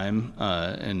right time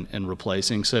and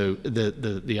replacing. So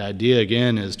the idea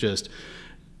again is just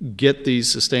get these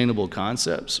sustainable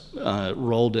concepts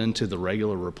rolled into the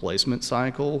regular replacement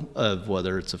cycle of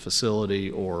whether it's a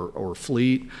facility or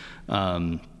fleet,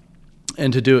 and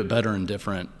to do it better and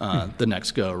different the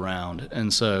next go around.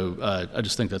 And so I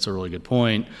just think that's a really good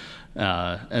point.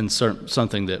 And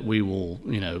something that we will,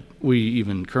 the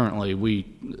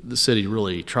city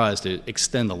really tries to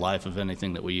extend the life of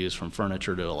anything that we use, from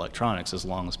furniture to electronics, as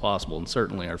long as possible, and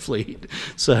certainly our fleet.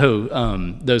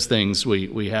 So those things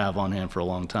we have on hand for a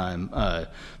long time.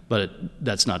 But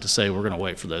that's not to say we're going to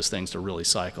wait for those things to really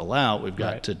cycle out. We've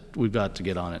got to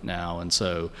get on it now. And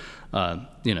so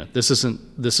this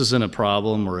isn't a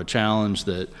problem or a challenge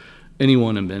that any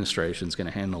one administration is going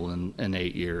to handle in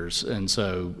 8 years. And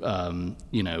so,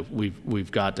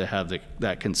 we've got to have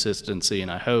that consistency. And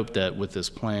I hope that with this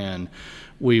plan,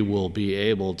 we will be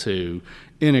able to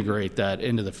integrate that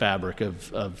into the fabric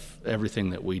of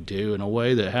everything that we do in a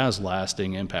way that has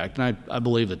lasting impact. And I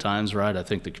believe the time's right. I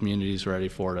think the community's ready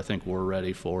for it. I think we're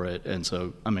ready for it. And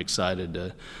so I'm excited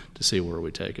to see where we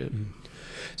take it.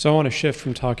 So I want to shift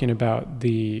from talking about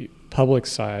the public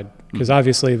side, because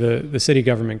obviously the city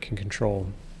government can control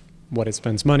what it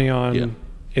spends money on,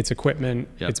 its equipment,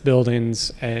 its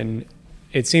buildings, and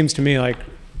it seems to me like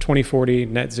 2040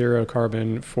 net zero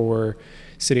carbon for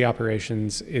city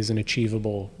operations is an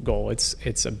achievable goal.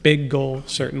 It's a big goal,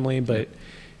 certainly, but it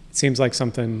seems like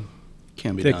something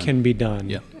can be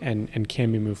done and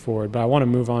can be moved forward. But I want to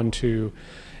move on to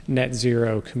net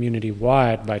zero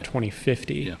community-wide by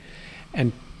 2050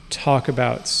 and talk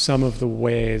about some of the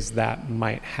ways that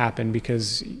might happen,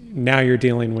 because now you're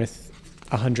dealing with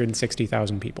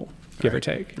 160,000 people, give or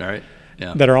take,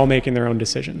 that are all making their own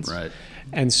decisions. Right.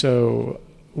 And so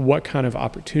what kind of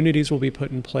opportunities will be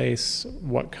put in place?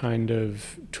 What kind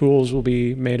of tools will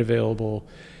be made available?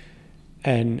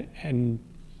 And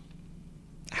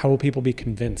how will people be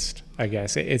convinced, I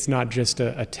guess? It's not just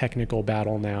a technical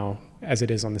battle now, as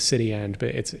it is on the city end, but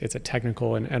it's a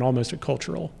technical and almost a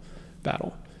cultural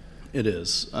battle. It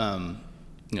is. We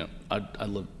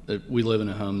live in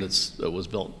a home that was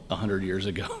built 100 years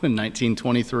ago in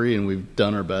 1923, and we've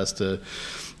done our best to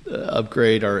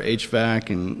upgrade our HVAC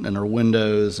and our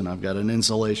windows, and I've got an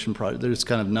insulation project. There's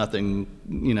kind of nothing,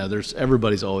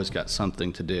 everybody's always got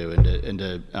something to do, and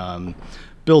to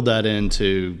build that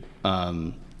into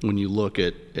when you look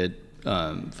at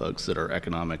folks that are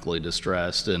economically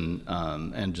distressed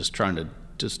and just trying to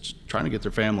just trying to get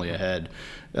their family ahead.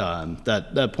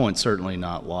 That point's certainly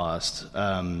not lost.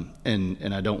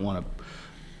 And I don't want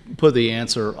to put the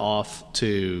answer off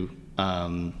to,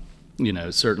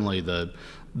 certainly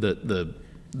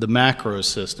the macro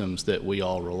systems that we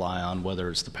all rely on, whether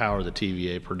it's the power that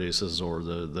TVA produces or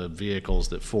the vehicles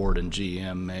that Ford and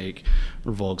GM make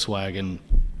or Volkswagen.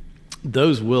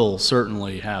 Those will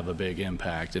certainly have a big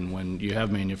impact. And when you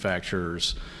have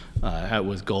manufacturers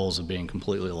with goals of being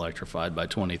completely electrified by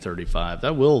 2035,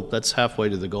 that's halfway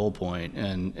to the goal point,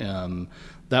 and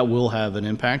that will have an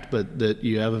impact. But that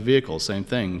you have a vehicle, same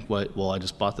thing. Well, I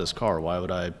just bought this car. Why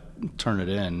would I turn it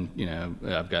in?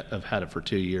 I've had it for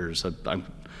 2 years.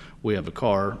 We have a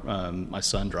car. My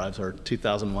son drives our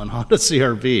 2001 Honda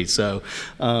CR-V, so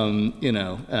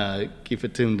keep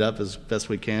it tuned up as best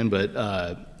we can.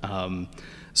 But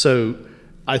so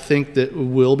I think that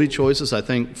will be choices. I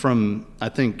think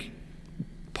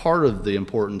part of the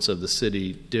importance of the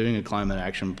city doing a climate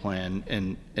action plan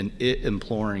and it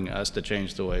imploring us to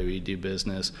change the way we do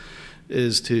business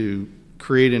is to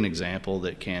create an example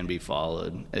that can be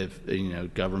followed. If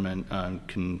government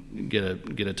can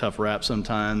get a tough rap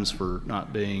sometimes for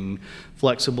not being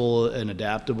flexible and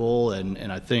adaptable,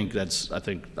 and I think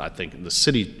the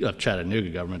city of Chattanooga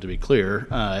government, to be clear,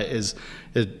 has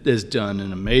done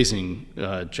an amazing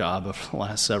job over the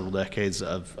last several decades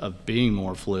of being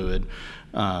more fluid.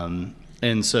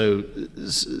 And so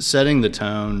setting the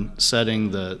tone,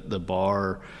 setting the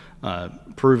bar,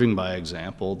 proving by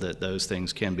example that those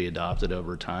things can be adopted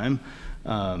over time.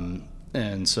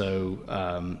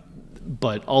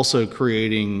 But also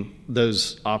creating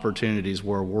those opportunities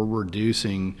where we're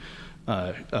doing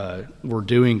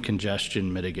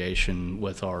congestion mitigation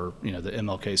with our, the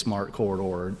MLK Smart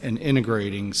Corridor and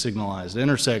integrating signalized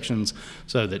intersections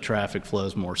so that traffic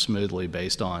flows more smoothly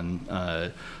based on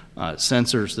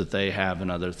sensors that they have and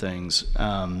other things.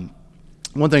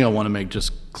 One thing I want to make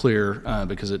just clear,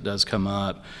 because it does come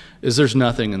up, is there's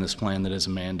nothing in this plan that is a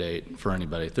mandate for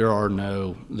anybody. There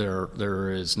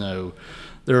is no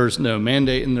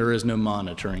mandate, and there is no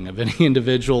monitoring of any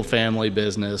individual, family,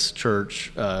 business,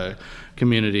 church,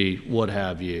 community, what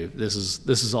have you. This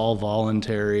is all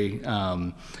voluntary.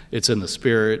 It's in the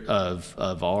spirit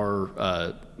of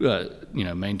our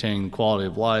maintaining quality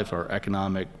of life, our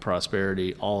economic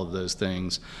prosperity, all of those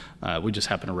things. We just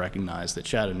happen to recognize that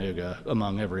Chattanooga,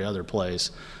 among every other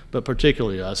place, but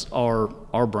particularly us, our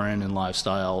brand and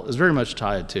lifestyle is very much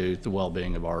tied to the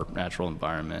well-being of our natural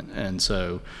environment. And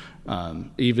so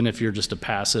even if you're just a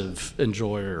passive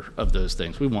enjoyer of those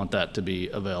things, we want that to be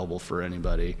available for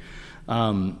anybody.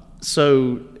 But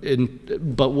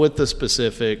with the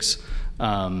specifics,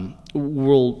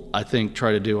 we'll, I think,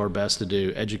 try to do our best to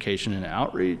do education and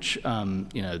outreach.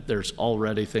 There's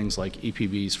already things like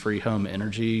EPB's free home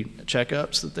energy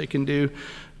checkups that they can do,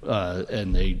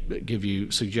 and they give you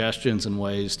suggestions and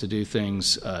ways to do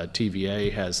things.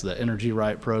 TVA has the Energy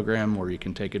Right program where you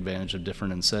can take advantage of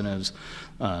different incentives.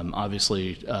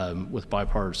 Obviously, with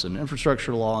bipartisan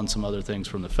infrastructure law and some other things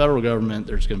from the federal government,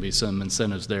 there's going to be some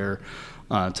incentives there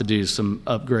to do some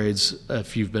upgrades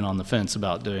if you've been on the fence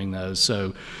about doing those.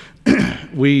 So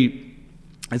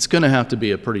it's going to have to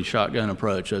be a pretty shotgun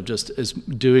approach of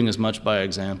just doing as much by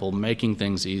example, making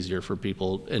things easier for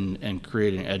people, and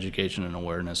creating education and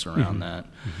awareness around that,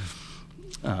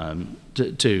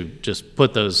 to just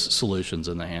put those solutions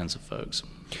in the hands of folks.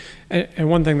 And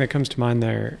one thing that comes to mind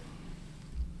there,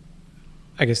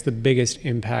 I guess the biggest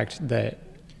impact that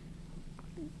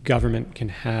government can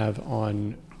have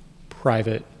on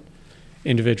private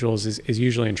individuals is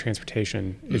usually in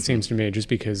transportation. Mm-hmm. It seems to me, just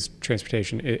because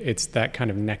transportation, it's that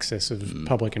kind of nexus of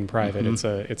public and private.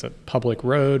 Mm-hmm. It's a public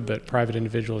road, but private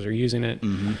individuals are using it.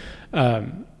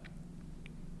 Mm-hmm.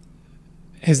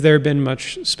 Has there been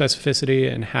much specificity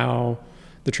in how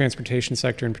the transportation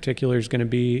sector in particular is going to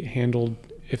be handled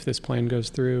if this plan goes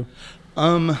through?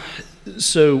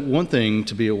 So one thing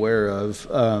to be aware of,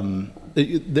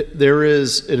 there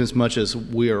is, in as much as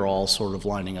we are all sort of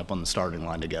lining up on the starting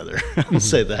line together, I'll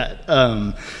say that.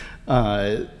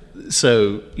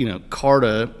 So,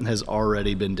 CARTA has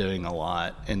already been doing a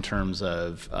lot in terms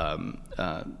of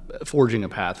forging a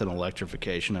path in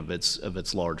electrification of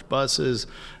its large buses,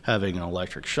 having an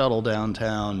electric shuttle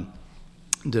downtown.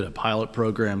 Did a pilot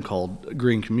program called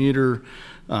Green Commuter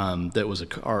that was a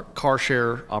car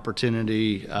share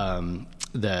opportunity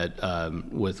that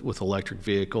with electric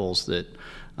vehicles that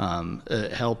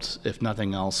helped, if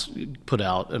nothing else, put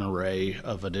out an array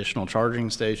of additional charging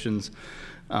stations.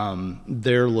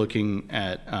 They're looking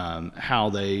at how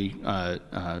they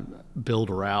build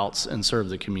routes and serve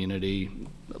the community,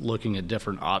 looking at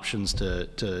different options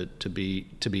to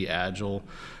be agile.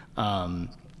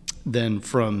 Then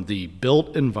from the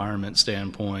built environment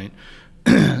standpoint,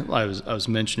 I was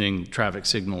mentioning traffic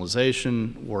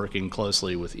signalization, working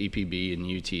closely with EPB and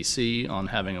UTC on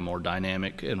having a more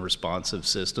dynamic and responsive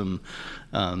system.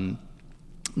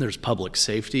 There's public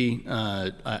safety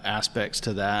aspects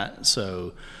to that.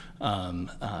 So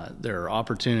there are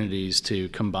opportunities to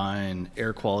combine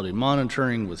air quality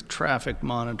monitoring with traffic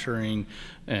monitoring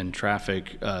and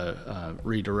traffic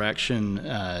redirection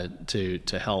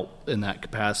to help in that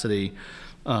capacity.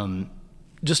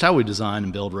 Just how we design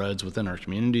and build roads within our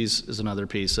communities is another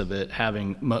piece of it.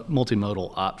 Having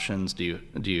multimodal options. Do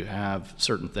you have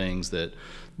certain things that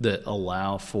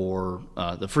allow for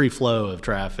the free flow of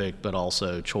traffic, but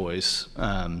also choice?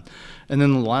 And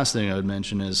then the last thing I would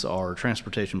mention is our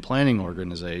transportation planning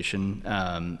organization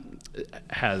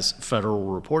has federal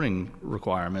reporting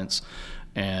requirements,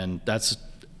 and that's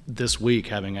this week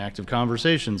having active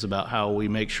conversations about how we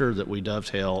make sure that we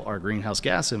dovetail our greenhouse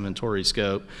gas inventory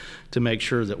scope to make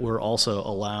sure that we're also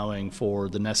allowing for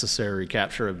the necessary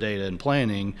capture of data and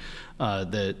planning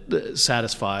that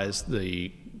satisfies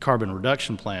the carbon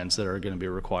reduction plans that are going to be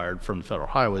required from the Federal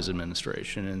Highways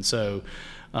Administration. And so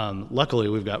luckily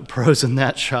we've got pros in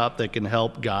that shop that can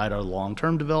help guide our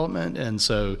long-term development. And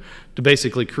so to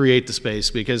basically create the space,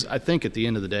 because I think at the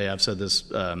end of the day, I've said this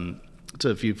to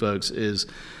a few folks, is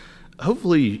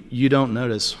hopefully you don't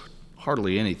notice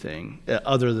hardly anything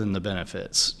other than the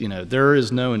benefits. There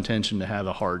is no intention to have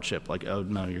a hardship like, oh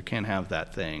no, you can't have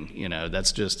that thing.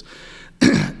 That's just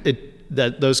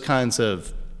those kinds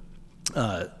of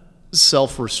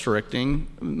self-restricting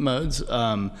modes,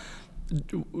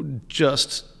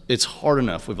 it's hard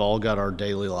enough. We've all got our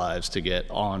daily lives to get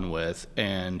on with,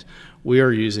 and we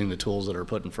are using the tools that are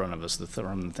put in front of us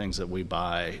from the things that we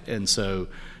buy. And so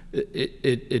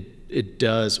it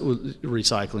does.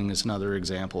 Recycling is another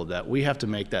example of that. We have to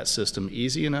make that system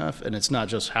easy enough, and it's not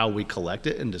just how we collect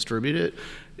it and distribute it.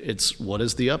 It's what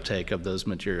is the uptake of those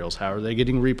materials? How are they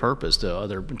getting repurposed to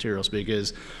other materials?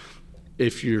 Because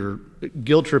if you're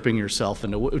guilt tripping yourself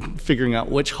into figuring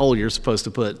out which hole you're supposed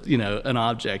to put, an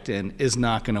object in, is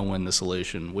not going to win the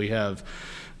solution. We have,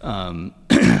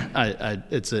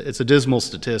 it's a dismal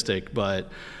statistic, but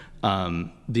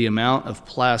the amount of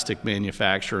plastic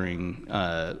manufacturing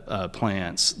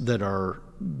plants that are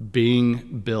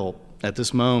being built at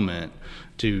this moment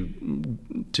to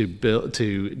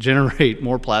generate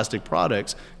more plastic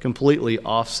products completely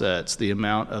offsets the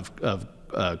amount of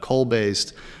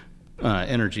coal-based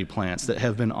energy plants that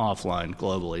have been offline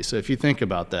globally. So if you think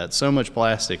about that, so much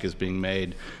plastic is being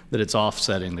made that it's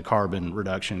offsetting the carbon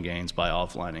reduction gains by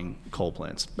offlining coal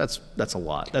plants. That's a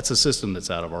lot. That's a system that's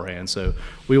out of our hands. So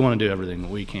we want to do everything that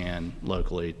we can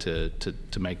locally to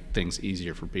make things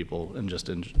easier for people and just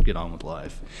get on with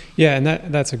life. Yeah, and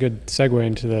that's a good segue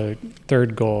into the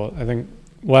third goal. I think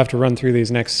we'll have to run through these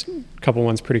next couple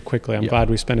ones pretty quickly. I'm glad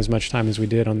we spent as much time as we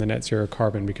did on the net zero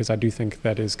carbon, because I do think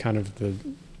that is kind of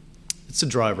it's a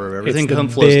driver of everything.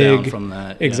 Flows down from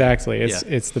that. Exactly.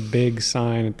 It's the big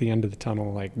sign at the end of the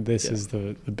tunnel. Like this is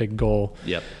the big goal.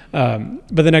 Yep.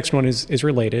 But the next one is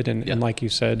related, and like you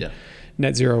said,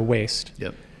 net zero waste.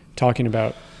 Yep. Talking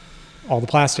about all the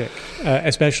plastic,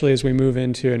 especially as we move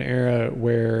into an era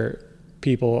where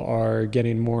people are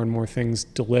getting more and more things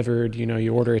delivered.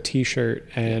 You order a T-shirt,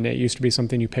 and it used to be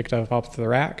something you picked up off the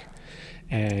rack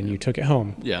and you took it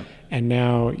home. Yeah. And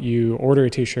now you order a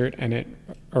T-shirt and it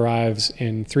arrives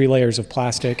in 3 layers of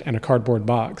plastic and a cardboard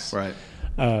box. Right.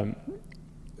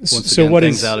 Once again, what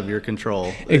things out of your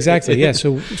control. Exactly. Yeah.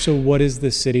 So what is the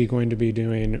city going to be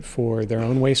doing for their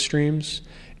own waste streams?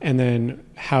 And then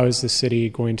how is the city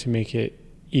going to make it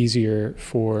easier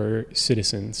for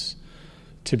citizens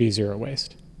to be zero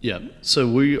waste? Yeah. So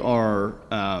we are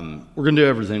we're going to do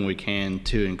everything we can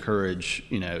to encourage.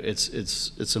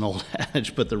 It's an old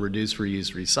adage, but the reduce,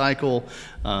 reuse, recycle.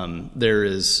 There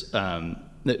is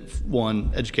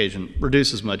one, education.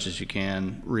 Reduce as much as you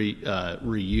can.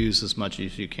 Reuse as much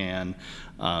as you can.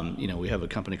 We have a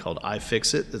company called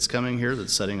iFixit that's coming here,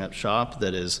 that's setting up shop,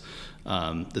 that is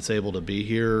that's able to be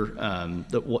here.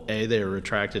 They are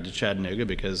attracted to Chattanooga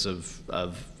because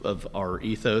of our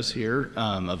ethos here,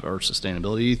 of our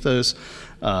sustainability ethos.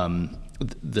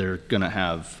 They're going to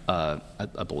have,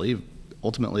 I believe,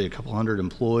 ultimately a couple hundred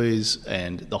employees,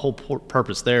 and the whole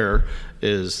purpose there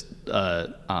is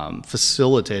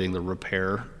facilitating the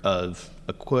repair of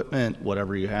equipment,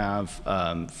 whatever you have.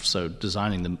 So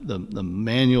designing the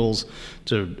manuals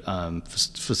to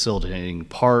facilitating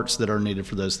parts that are needed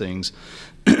for those things.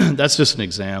 That's just an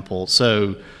example.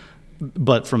 So,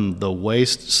 but from the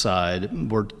waste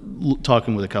side, we're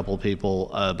talking with a couple of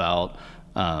people about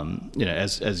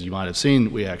as you might have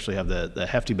seen, we actually have the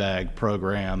Hefty Bag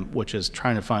program, which is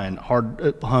trying to find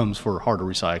homes for hard to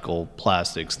recycle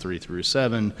plastics 3 through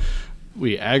 7.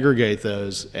 We aggregate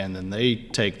those, and then they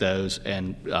take those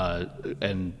and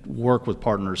work with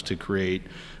partners to create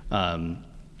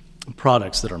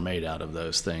products that are made out of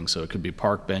those things. So it could be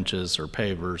park benches or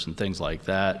pavers and things like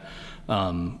that.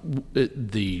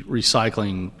 The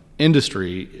recycling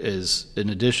industry is, in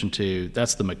addition to,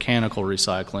 that's the mechanical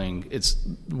recycling, it's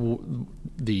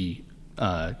the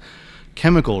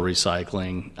chemical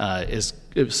recycling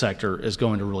sector is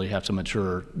going to really have to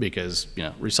mature, because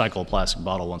recycle a plastic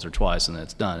bottle once or twice and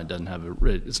it's done. It doesn't have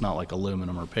it's not like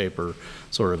aluminum or paper,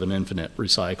 sort of an infinite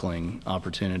recycling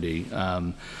opportunity.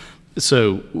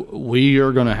 So we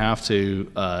are going to have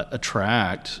to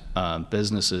attract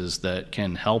businesses that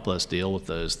can help us deal with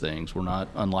those things. We're not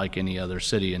unlike any other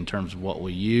city in terms of what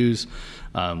we use.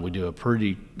 We do a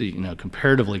pretty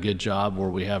comparatively good job where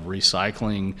we have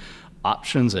recycling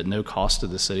options at no cost to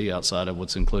the city outside of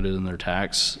what's included in their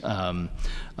tax.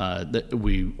 That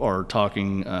we are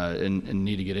talking and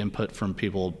need to get input from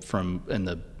people in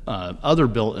the other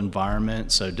built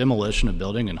environment, so demolition of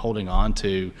building and holding on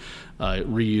to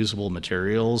reusable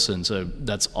materials. And so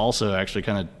that's also actually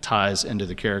kind of ties into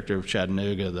the character of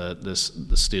Chattanooga, the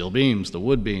steel beams, the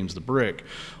wood beams, the brick,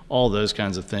 all those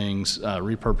kinds of things,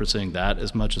 repurposing that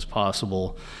as much as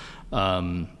possible.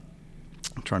 I'm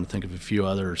trying to think of a few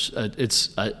others.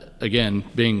 Again,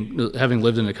 having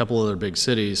lived in a couple other big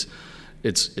cities,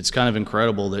 it's kind of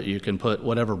incredible that you can put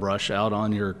whatever brush out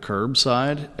on your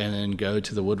curbside and then go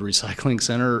to the wood recycling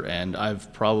center. And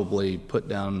I've probably put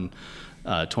down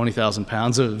 20,000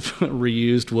 pounds of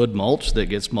reused wood mulch that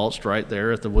gets mulched right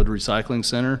there at the wood recycling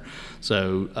center.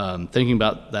 So thinking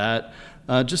about that.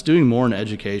 Just doing more in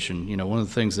education. One of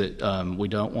the things that we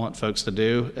don't want folks to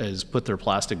do is put their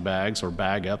plastic bags or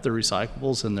bag up their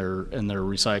recyclables in their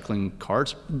recycling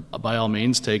carts. By all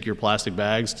means, take your plastic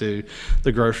bags to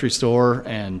the grocery store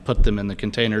and put them in the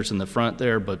containers in the front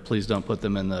there, but please don't put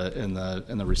them in the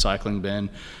recycling bin.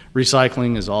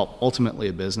 Recycling is ultimately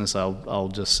a business, I'll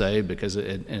just say, because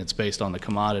it's based on the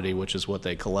commodity, which is what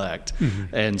they collect.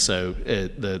 Mm-hmm. And so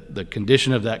the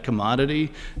condition of that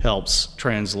commodity helps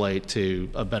translate to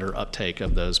a better uptake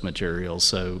of those materials.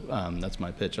 So that's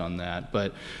my pitch on that.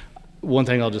 But one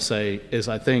thing I'll just say is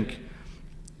I think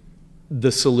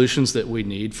the solutions that we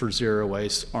need for zero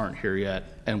waste aren't here yet,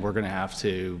 and we're going to have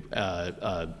to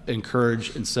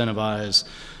encourage, incentivize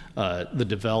the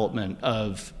development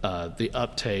of the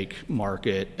uptake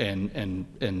market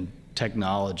and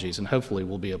technologies, and hopefully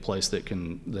we'll be a place that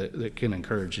can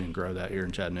encourage and grow that here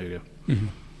in Chattanooga. Mm-hmm.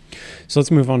 So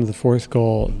let's move on to the fourth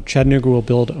goal. Chattanooga will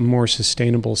build a more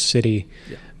sustainable city.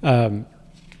 Yeah.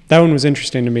 That one was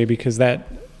interesting to me because that's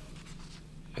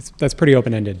pretty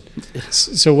open-ended.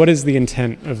 So what is the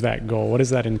intent of that goal? What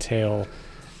does that entail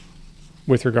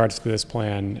with regards to this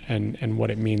plan and what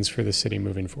it means for the city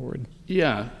moving forward?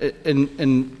 Yeah,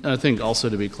 and I think also,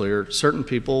 to be clear, certain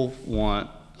people want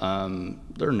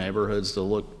their neighborhoods to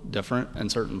look different in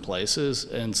certain places,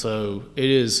 and so it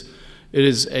is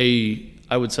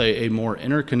I would say a more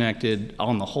interconnected,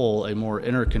 on the whole, a more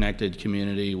interconnected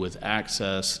community with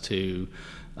access to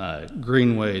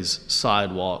greenways,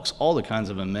 sidewalks, all the kinds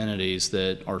of amenities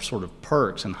that are sort of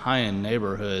perks in high-end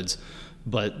neighborhoods,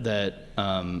 but that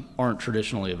aren't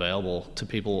traditionally available to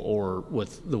people, or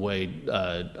with the way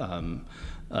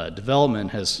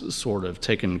development has sort of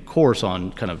taken course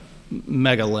on kind of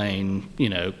mega lane,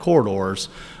 corridors,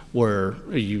 where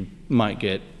you might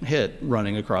get hit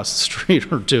running across the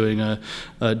street or doing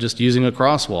just using a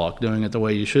crosswalk, doing it the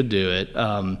way you should do it.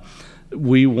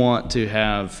 We want to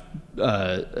have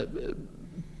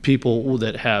people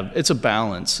that have, it's a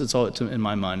balance. In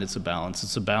my mind, it's a balance.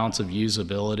 It's a balance of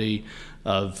usability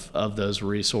of those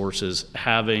resources,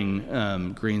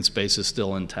 having green spaces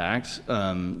still intact.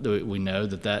 We know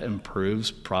that improves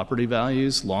property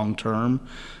values long term.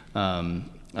 Again,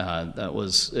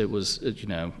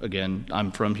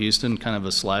 I'm from Houston, kind of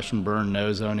a slash and burn,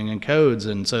 no zoning and codes,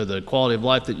 and so the quality of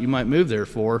life that you might move there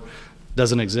for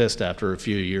doesn't exist after a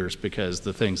few years because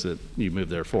the things that you move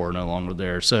there for are no longer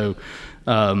there. So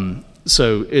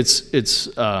it's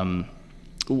an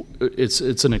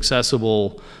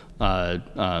accessible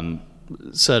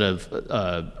set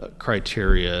of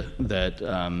criteria that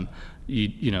and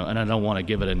I don't want to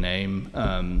give it a name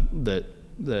that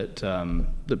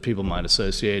people might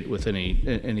associate with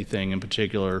anything in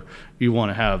particular. You want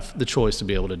to have the choice to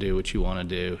be able to do what you want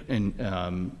to do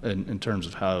in terms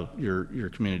of how your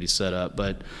community's set up.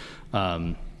 But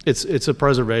it's a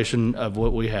preservation of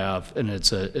what we have, and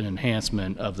it's an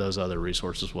enhancement of those other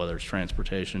resources, whether it's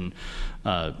transportation,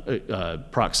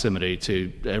 proximity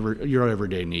to your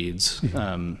everyday needs,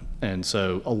 and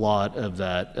so a lot of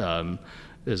that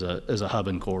is a hub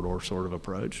and corridor sort of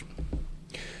approach.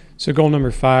 So goal number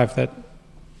 5, that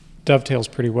dovetails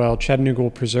pretty well. Chattanooga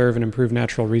will preserve and improve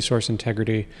natural resource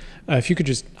integrity. If you could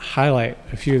just highlight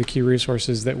a few of the key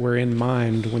resources that were in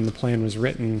mind when the plan was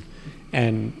written,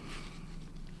 and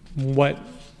what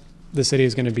the city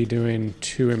is going to be doing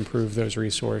to improve those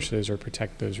resources or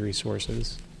protect those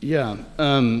resources. Yeah.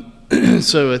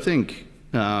 So I think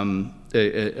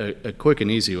a quick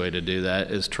and easy way to do that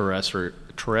is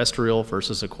terrestrial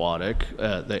versus aquatic.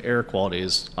 The air quality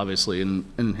is obviously an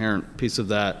inherent piece of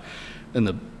that,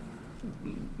 and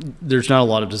there's not a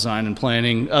lot of design and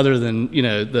planning other than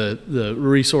the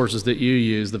resources that you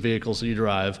use, the vehicles that you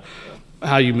drive,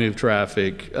 how you move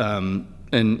traffic,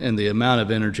 and the amount of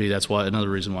energy. That's why another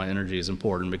reason why energy is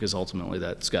important, because ultimately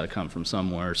that's got to come from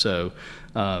somewhere. So,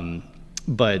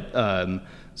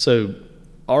 so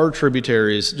our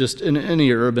tributaries, just in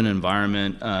any urban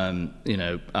environment,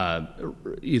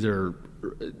 either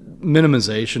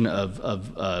minimization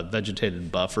of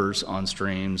vegetated buffers on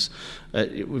streams.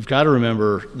 We've got to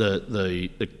remember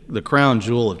the crown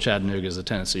jewel of Chattanooga is the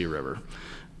Tennessee River.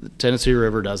 The Tennessee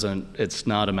River it's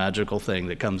not a magical thing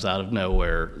that comes out of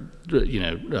nowhere.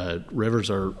 Rivers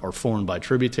are formed by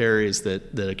tributaries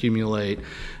that accumulate,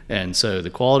 and so the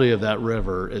quality of that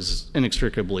river is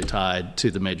inextricably tied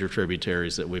to the major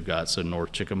tributaries that we've got. So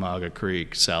North Chickamauga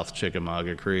Creek, South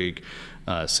Chickamauga Creek,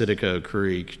 Citico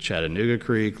Creek, Chattanooga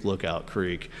Creek, Lookout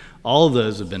Creek. All of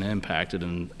those have been impacted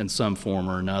in some form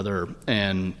or another,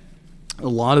 and a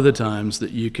lot of the times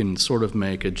that you can sort of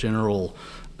make a general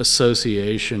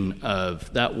association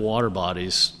of that water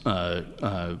body's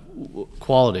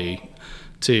quality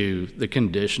to the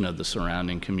condition of the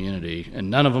surrounding community.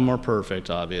 And none of them are perfect,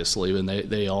 obviously, and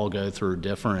they all go through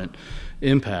different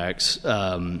impacts,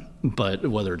 but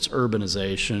whether it's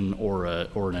urbanization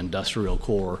or an industrial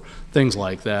core, things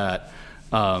like that.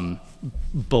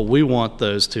 But we want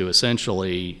those to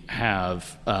essentially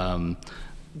have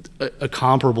a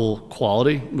comparable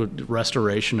quality,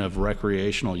 restoration of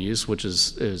recreational use, which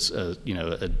is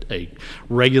a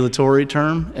regulatory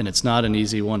term, and it's not an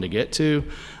easy one to get to.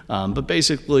 But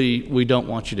basically, we don't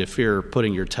want you to fear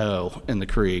putting your toe in the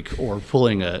creek or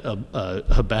pulling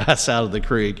a bass out of the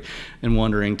creek and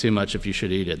wondering too much if you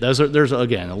should eat it. There's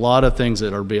again a lot of things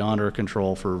that are beyond our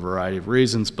control for a variety of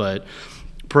reasons, but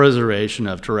preservation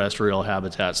of terrestrial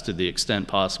habitats to the extent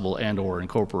possible, and or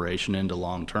incorporation into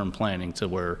long-term planning to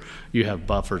where you have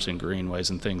buffers and greenways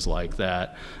and things like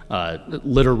that.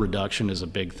 Litter reduction is a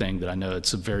big thing that I know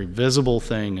it's a very visible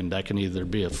thing, and that can either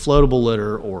be a floatable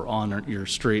litter or on your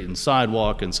street and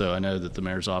sidewalk, and so I know that the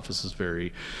mayor's office is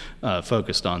very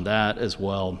focused on that as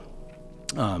well.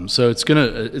 So it's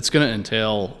gonna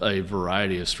entail a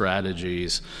variety of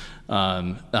strategies.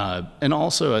 And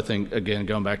also, I think, again,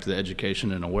 going back to the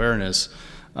education and awareness,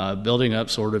 building up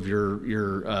sort of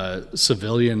your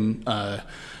civilian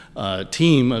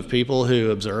team of people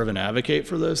who observe and advocate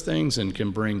for those things and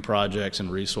can bring projects and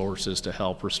resources to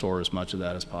help restore as much of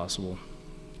that as possible.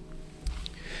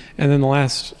 And then the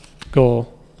last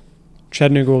goal,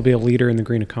 Chattanooga will be a leader in the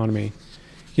green economy.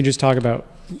 Can you just talk about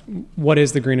what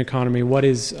is the green economy?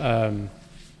 What's the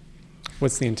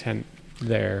intent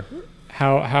there?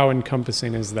 How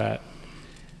encompassing is that?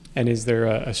 And is there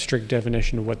a strict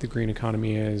definition of what the green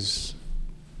economy is?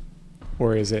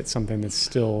 Or is it something that's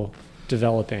still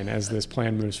developing as this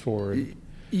plan moves forward?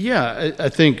 Yeah, I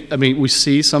think we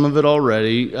see some of it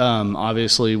already.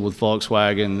 Obviously, with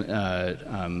Volkswagen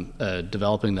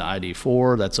developing the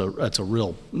ID4, that's a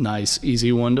real nice,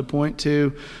 easy one to point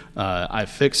to.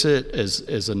 iFixit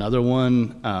is another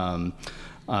one. I'm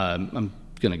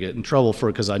going to get in trouble for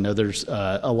it because I know there's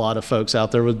a lot of folks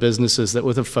out there with businesses that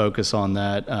with a focus on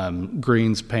that.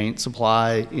 Greens Paint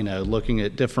Supply, looking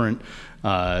at different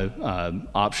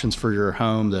options for your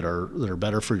home that are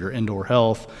better for your indoor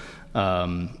health.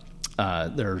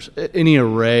 There's any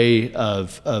array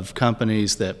of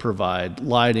companies that provide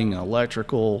lighting and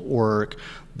electrical work.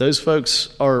 Those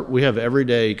folks we have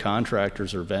everyday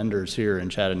contractors or vendors here in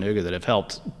Chattanooga that have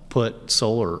helped put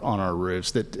solar on our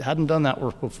roofs that hadn't done that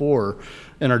work before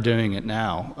and are doing it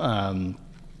now.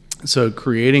 So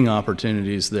creating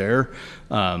opportunities there.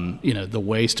 The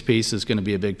waste piece is going to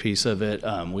be a big piece of it.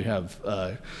 We have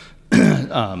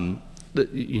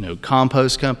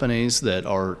compost companies that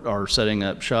are setting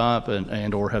up shop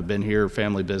and or have been here,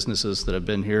 family businesses that have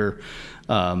been here,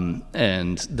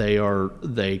 and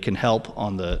they can help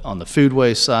on the food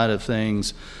waste side of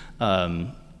things.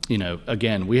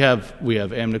 again, we have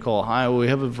Amnicol, Ohio. We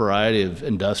have a variety of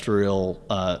industrial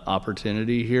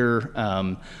opportunity here.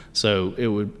 So it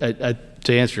would,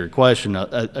 to answer your question,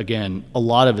 again, a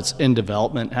lot of it's in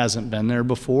development, hasn't been there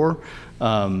before.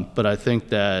 But I think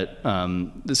that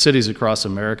the cities across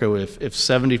America, if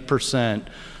 70%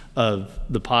 of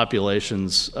the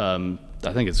populations,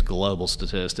 I think it's a global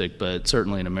statistic, but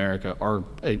certainly in America, are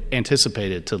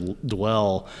anticipated to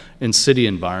dwell in city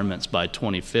environments by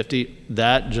 2050.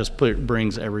 That just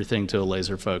brings everything to a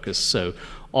laser focus. So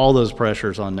all those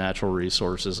pressures on natural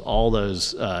resources, all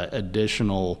those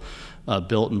additional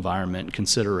built environment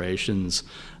considerations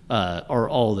are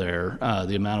all there.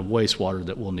 The amount of wastewater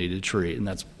that we'll need to treat, and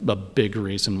that's a big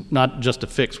reason, not just to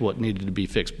fix what needed to be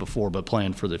fixed before, but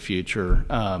plan for the future.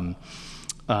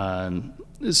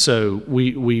 So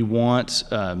we want,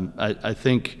 I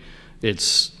think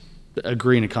it's a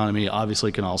green economy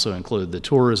obviously can also include the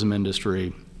tourism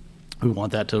industry. We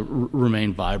want that to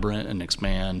remain vibrant and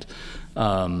expand.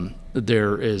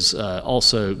 There is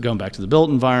also, going back to the built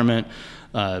environment,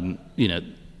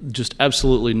 just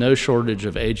absolutely no shortage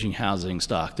of aging housing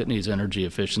stock that needs energy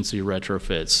efficiency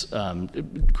retrofits.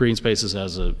 Green Spaces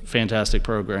has a fantastic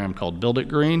program called Build It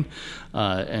Green,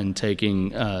 and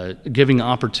giving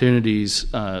opportunities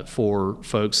for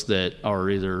folks that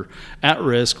are either at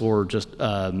risk or just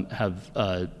don't have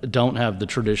the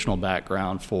traditional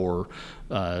background for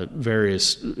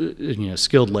various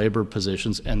skilled labor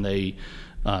positions, and they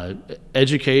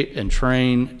educate and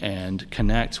train and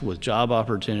connect with job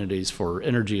opportunities for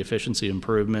energy efficiency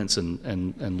improvements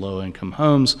and low-income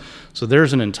homes. So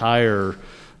there's an entire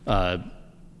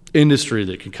industry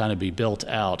that can kind of be built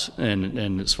out.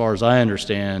 And as far as I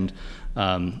understand,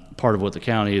 part of what the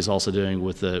county is also doing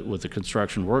with the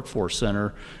Construction Workforce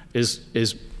Center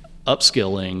is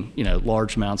upskilling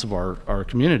large amounts of our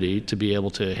community to be able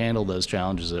to handle those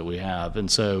challenges that we have. And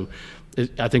so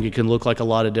I think it can look like a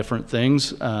lot of different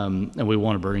things, and we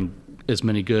want to bring as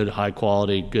many good,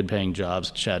 high-quality, good-paying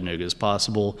jobs to Chattanooga as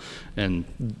possible, and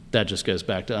that just goes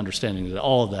back to understanding that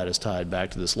all of that is tied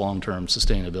back to this long-term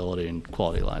sustainability and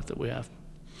quality of life that we have.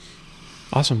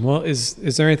 Awesome. Well, is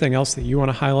there anything else that you want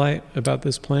to highlight about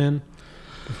this plan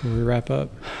before we wrap up?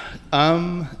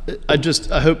 I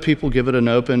hope people give it an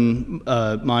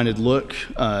open-minded look.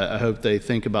 I hope they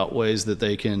think about ways that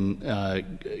they can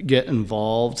get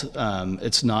involved.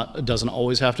 It doesn't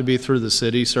always have to be through the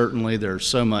city. Certainly, there's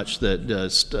so much that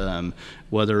just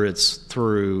whether it's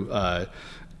through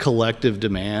collective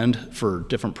demand for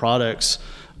different products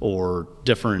or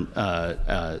different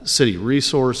city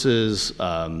resources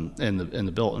in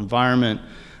the built environment.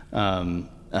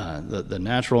 The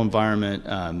natural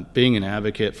environment, being an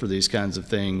advocate for these kinds of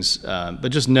things, but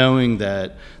just knowing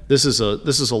that this is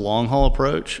a long haul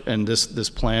approach, and this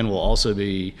plan will also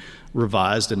be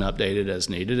revised and updated as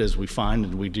needed as we find,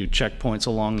 and we do checkpoints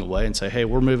along the way and say, hey,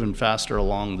 we're moving faster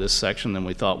along this section than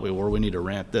we thought we were. We need to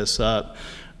ramp this up.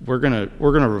 We're gonna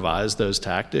revise those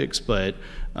tactics, but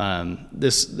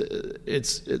the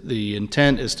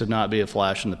intent is to not be a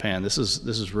flash in the pan. This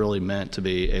is really meant to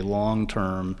be a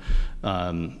long-term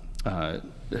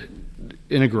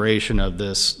integration of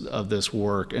this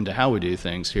work into how we do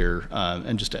things here,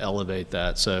 and just to elevate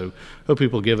that. So hope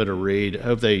people give it a read.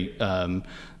 Hope they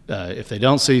if they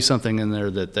don't see something in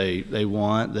there that they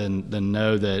want, then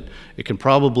know that it can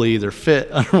probably either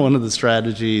fit under one of the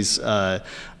strategies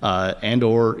and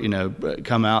or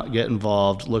come out, get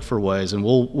involved, look for ways, and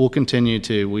we'll continue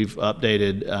to. We've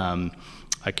updated.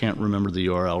 I can't remember the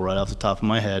URL right off the top of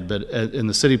my head, but in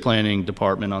the city planning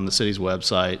department on the city's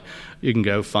website, you can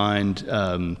go find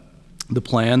the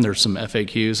plan. There's some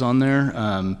FAQs on there.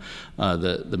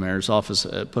 The mayor's office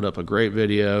put up a great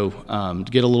video to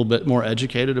get a little bit more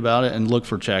educated about it and look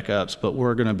for checkups. But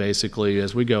we're going to basically,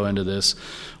 as we go into this,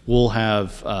 we'll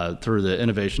have through the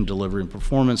Innovation Delivery and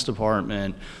Performance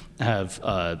Department, have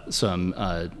some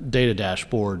data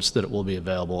dashboards that will be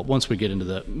available once we get into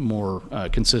the more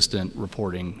consistent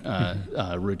reporting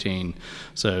routine.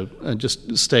 So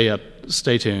just stay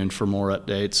tuned for more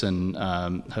updates, and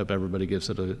hope everybody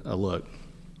gives it a look.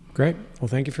 Great. Well,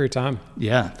 thank you for your time.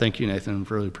 Yeah, thank you, Nathan.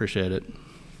 Really appreciate it.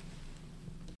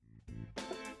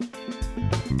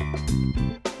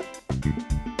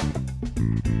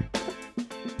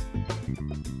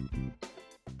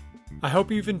 I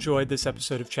hope you've enjoyed this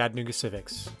episode of Chattanooga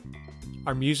Civics.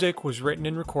 Our music was written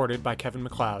and recorded by Kevin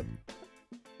MacLeod.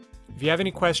 If you have any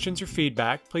questions or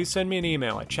feedback, please send me an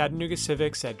email at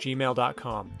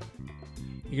chattanoogacivics@gmail.com.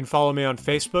 You can follow me on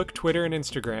Facebook, Twitter, and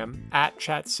Instagram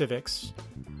 @ChatCivics,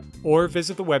 or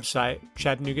visit the website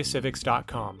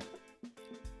chattanoogacivics.com.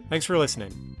 Thanks for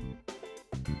listening.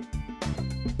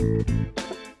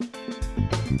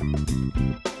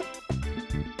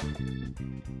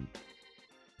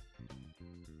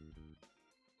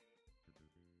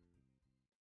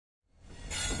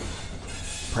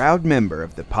 Proud member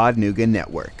of the Podnuga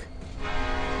Network.